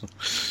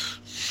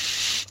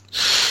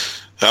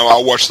 Now,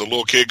 I'll watch the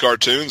little kid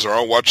cartoons, or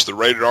I'll watch the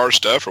rated R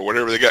stuff, or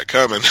whatever they got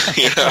coming.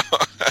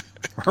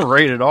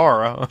 Rated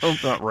R. I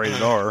hope not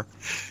rated R.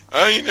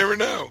 You never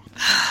know.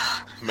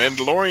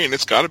 Mandalorian,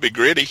 it's got to be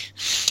gritty.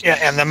 Yeah,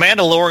 and the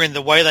Mandalorian,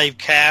 the way they've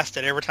cast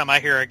it, every time I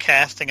hear a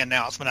casting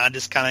announcement, I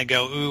just kind of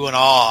go, ooh and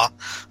ah.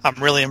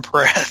 I'm really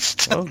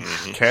impressed. Well,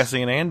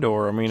 Cassian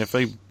Andor, I mean, if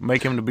they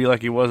make him to be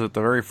like he was at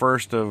the very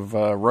first of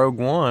Rogue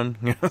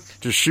One,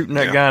 just shooting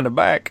that guy in the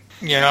back.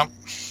 Yeah.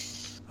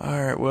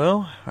 All right,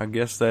 well, I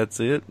guess that's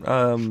it. We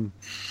got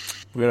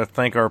to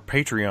thank our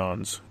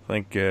Patreons. I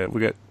think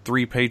we got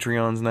 3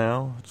 Patreons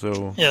now.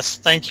 So yes,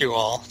 thank you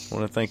all. I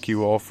want to thank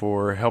you all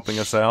for helping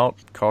us out.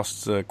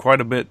 Costs quite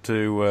a bit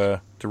to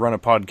run a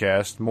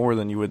podcast, more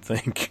than you would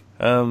think.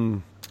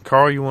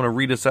 Carl, you want to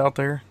read us out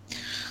there?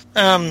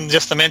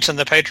 Just to mention,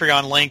 the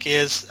Patreon link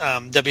is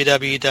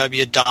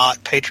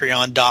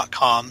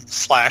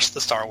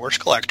www.patreon.com/The Star Wars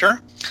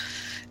Collector.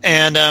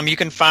 And you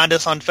can find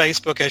us on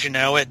Facebook, as you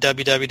know, at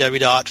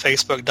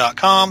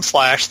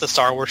www.facebook.com/The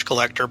Star Wars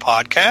Collector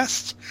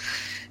Podcast.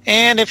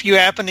 And if you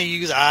happen to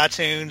use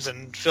iTunes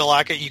and feel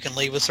like it, you can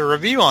leave us a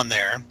review on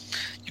there.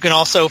 You can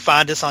also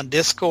find us on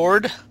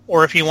Discord,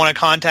 or if you want to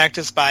contact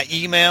us by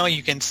email,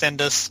 you can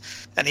send us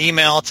an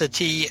email to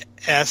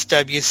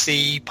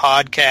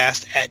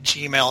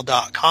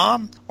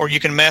tswcpodcast@gmail.com, or you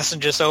can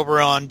message us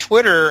over on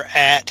Twitter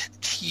at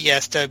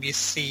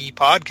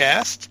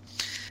tswcpodcast.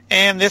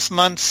 And this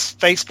month's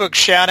Facebook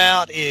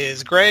shout-out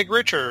is Greg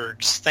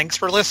Richards. Thanks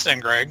for listening,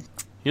 Greg.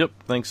 Yep,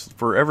 thanks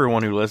for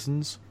everyone who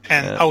listens.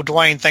 And,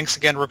 Dwayne, thanks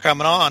again for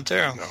coming on,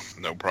 too.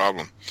 No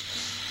problem.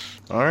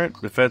 All right,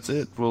 if that's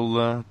it,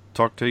 we'll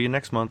talk to you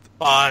next month.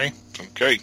 Bye. Okay.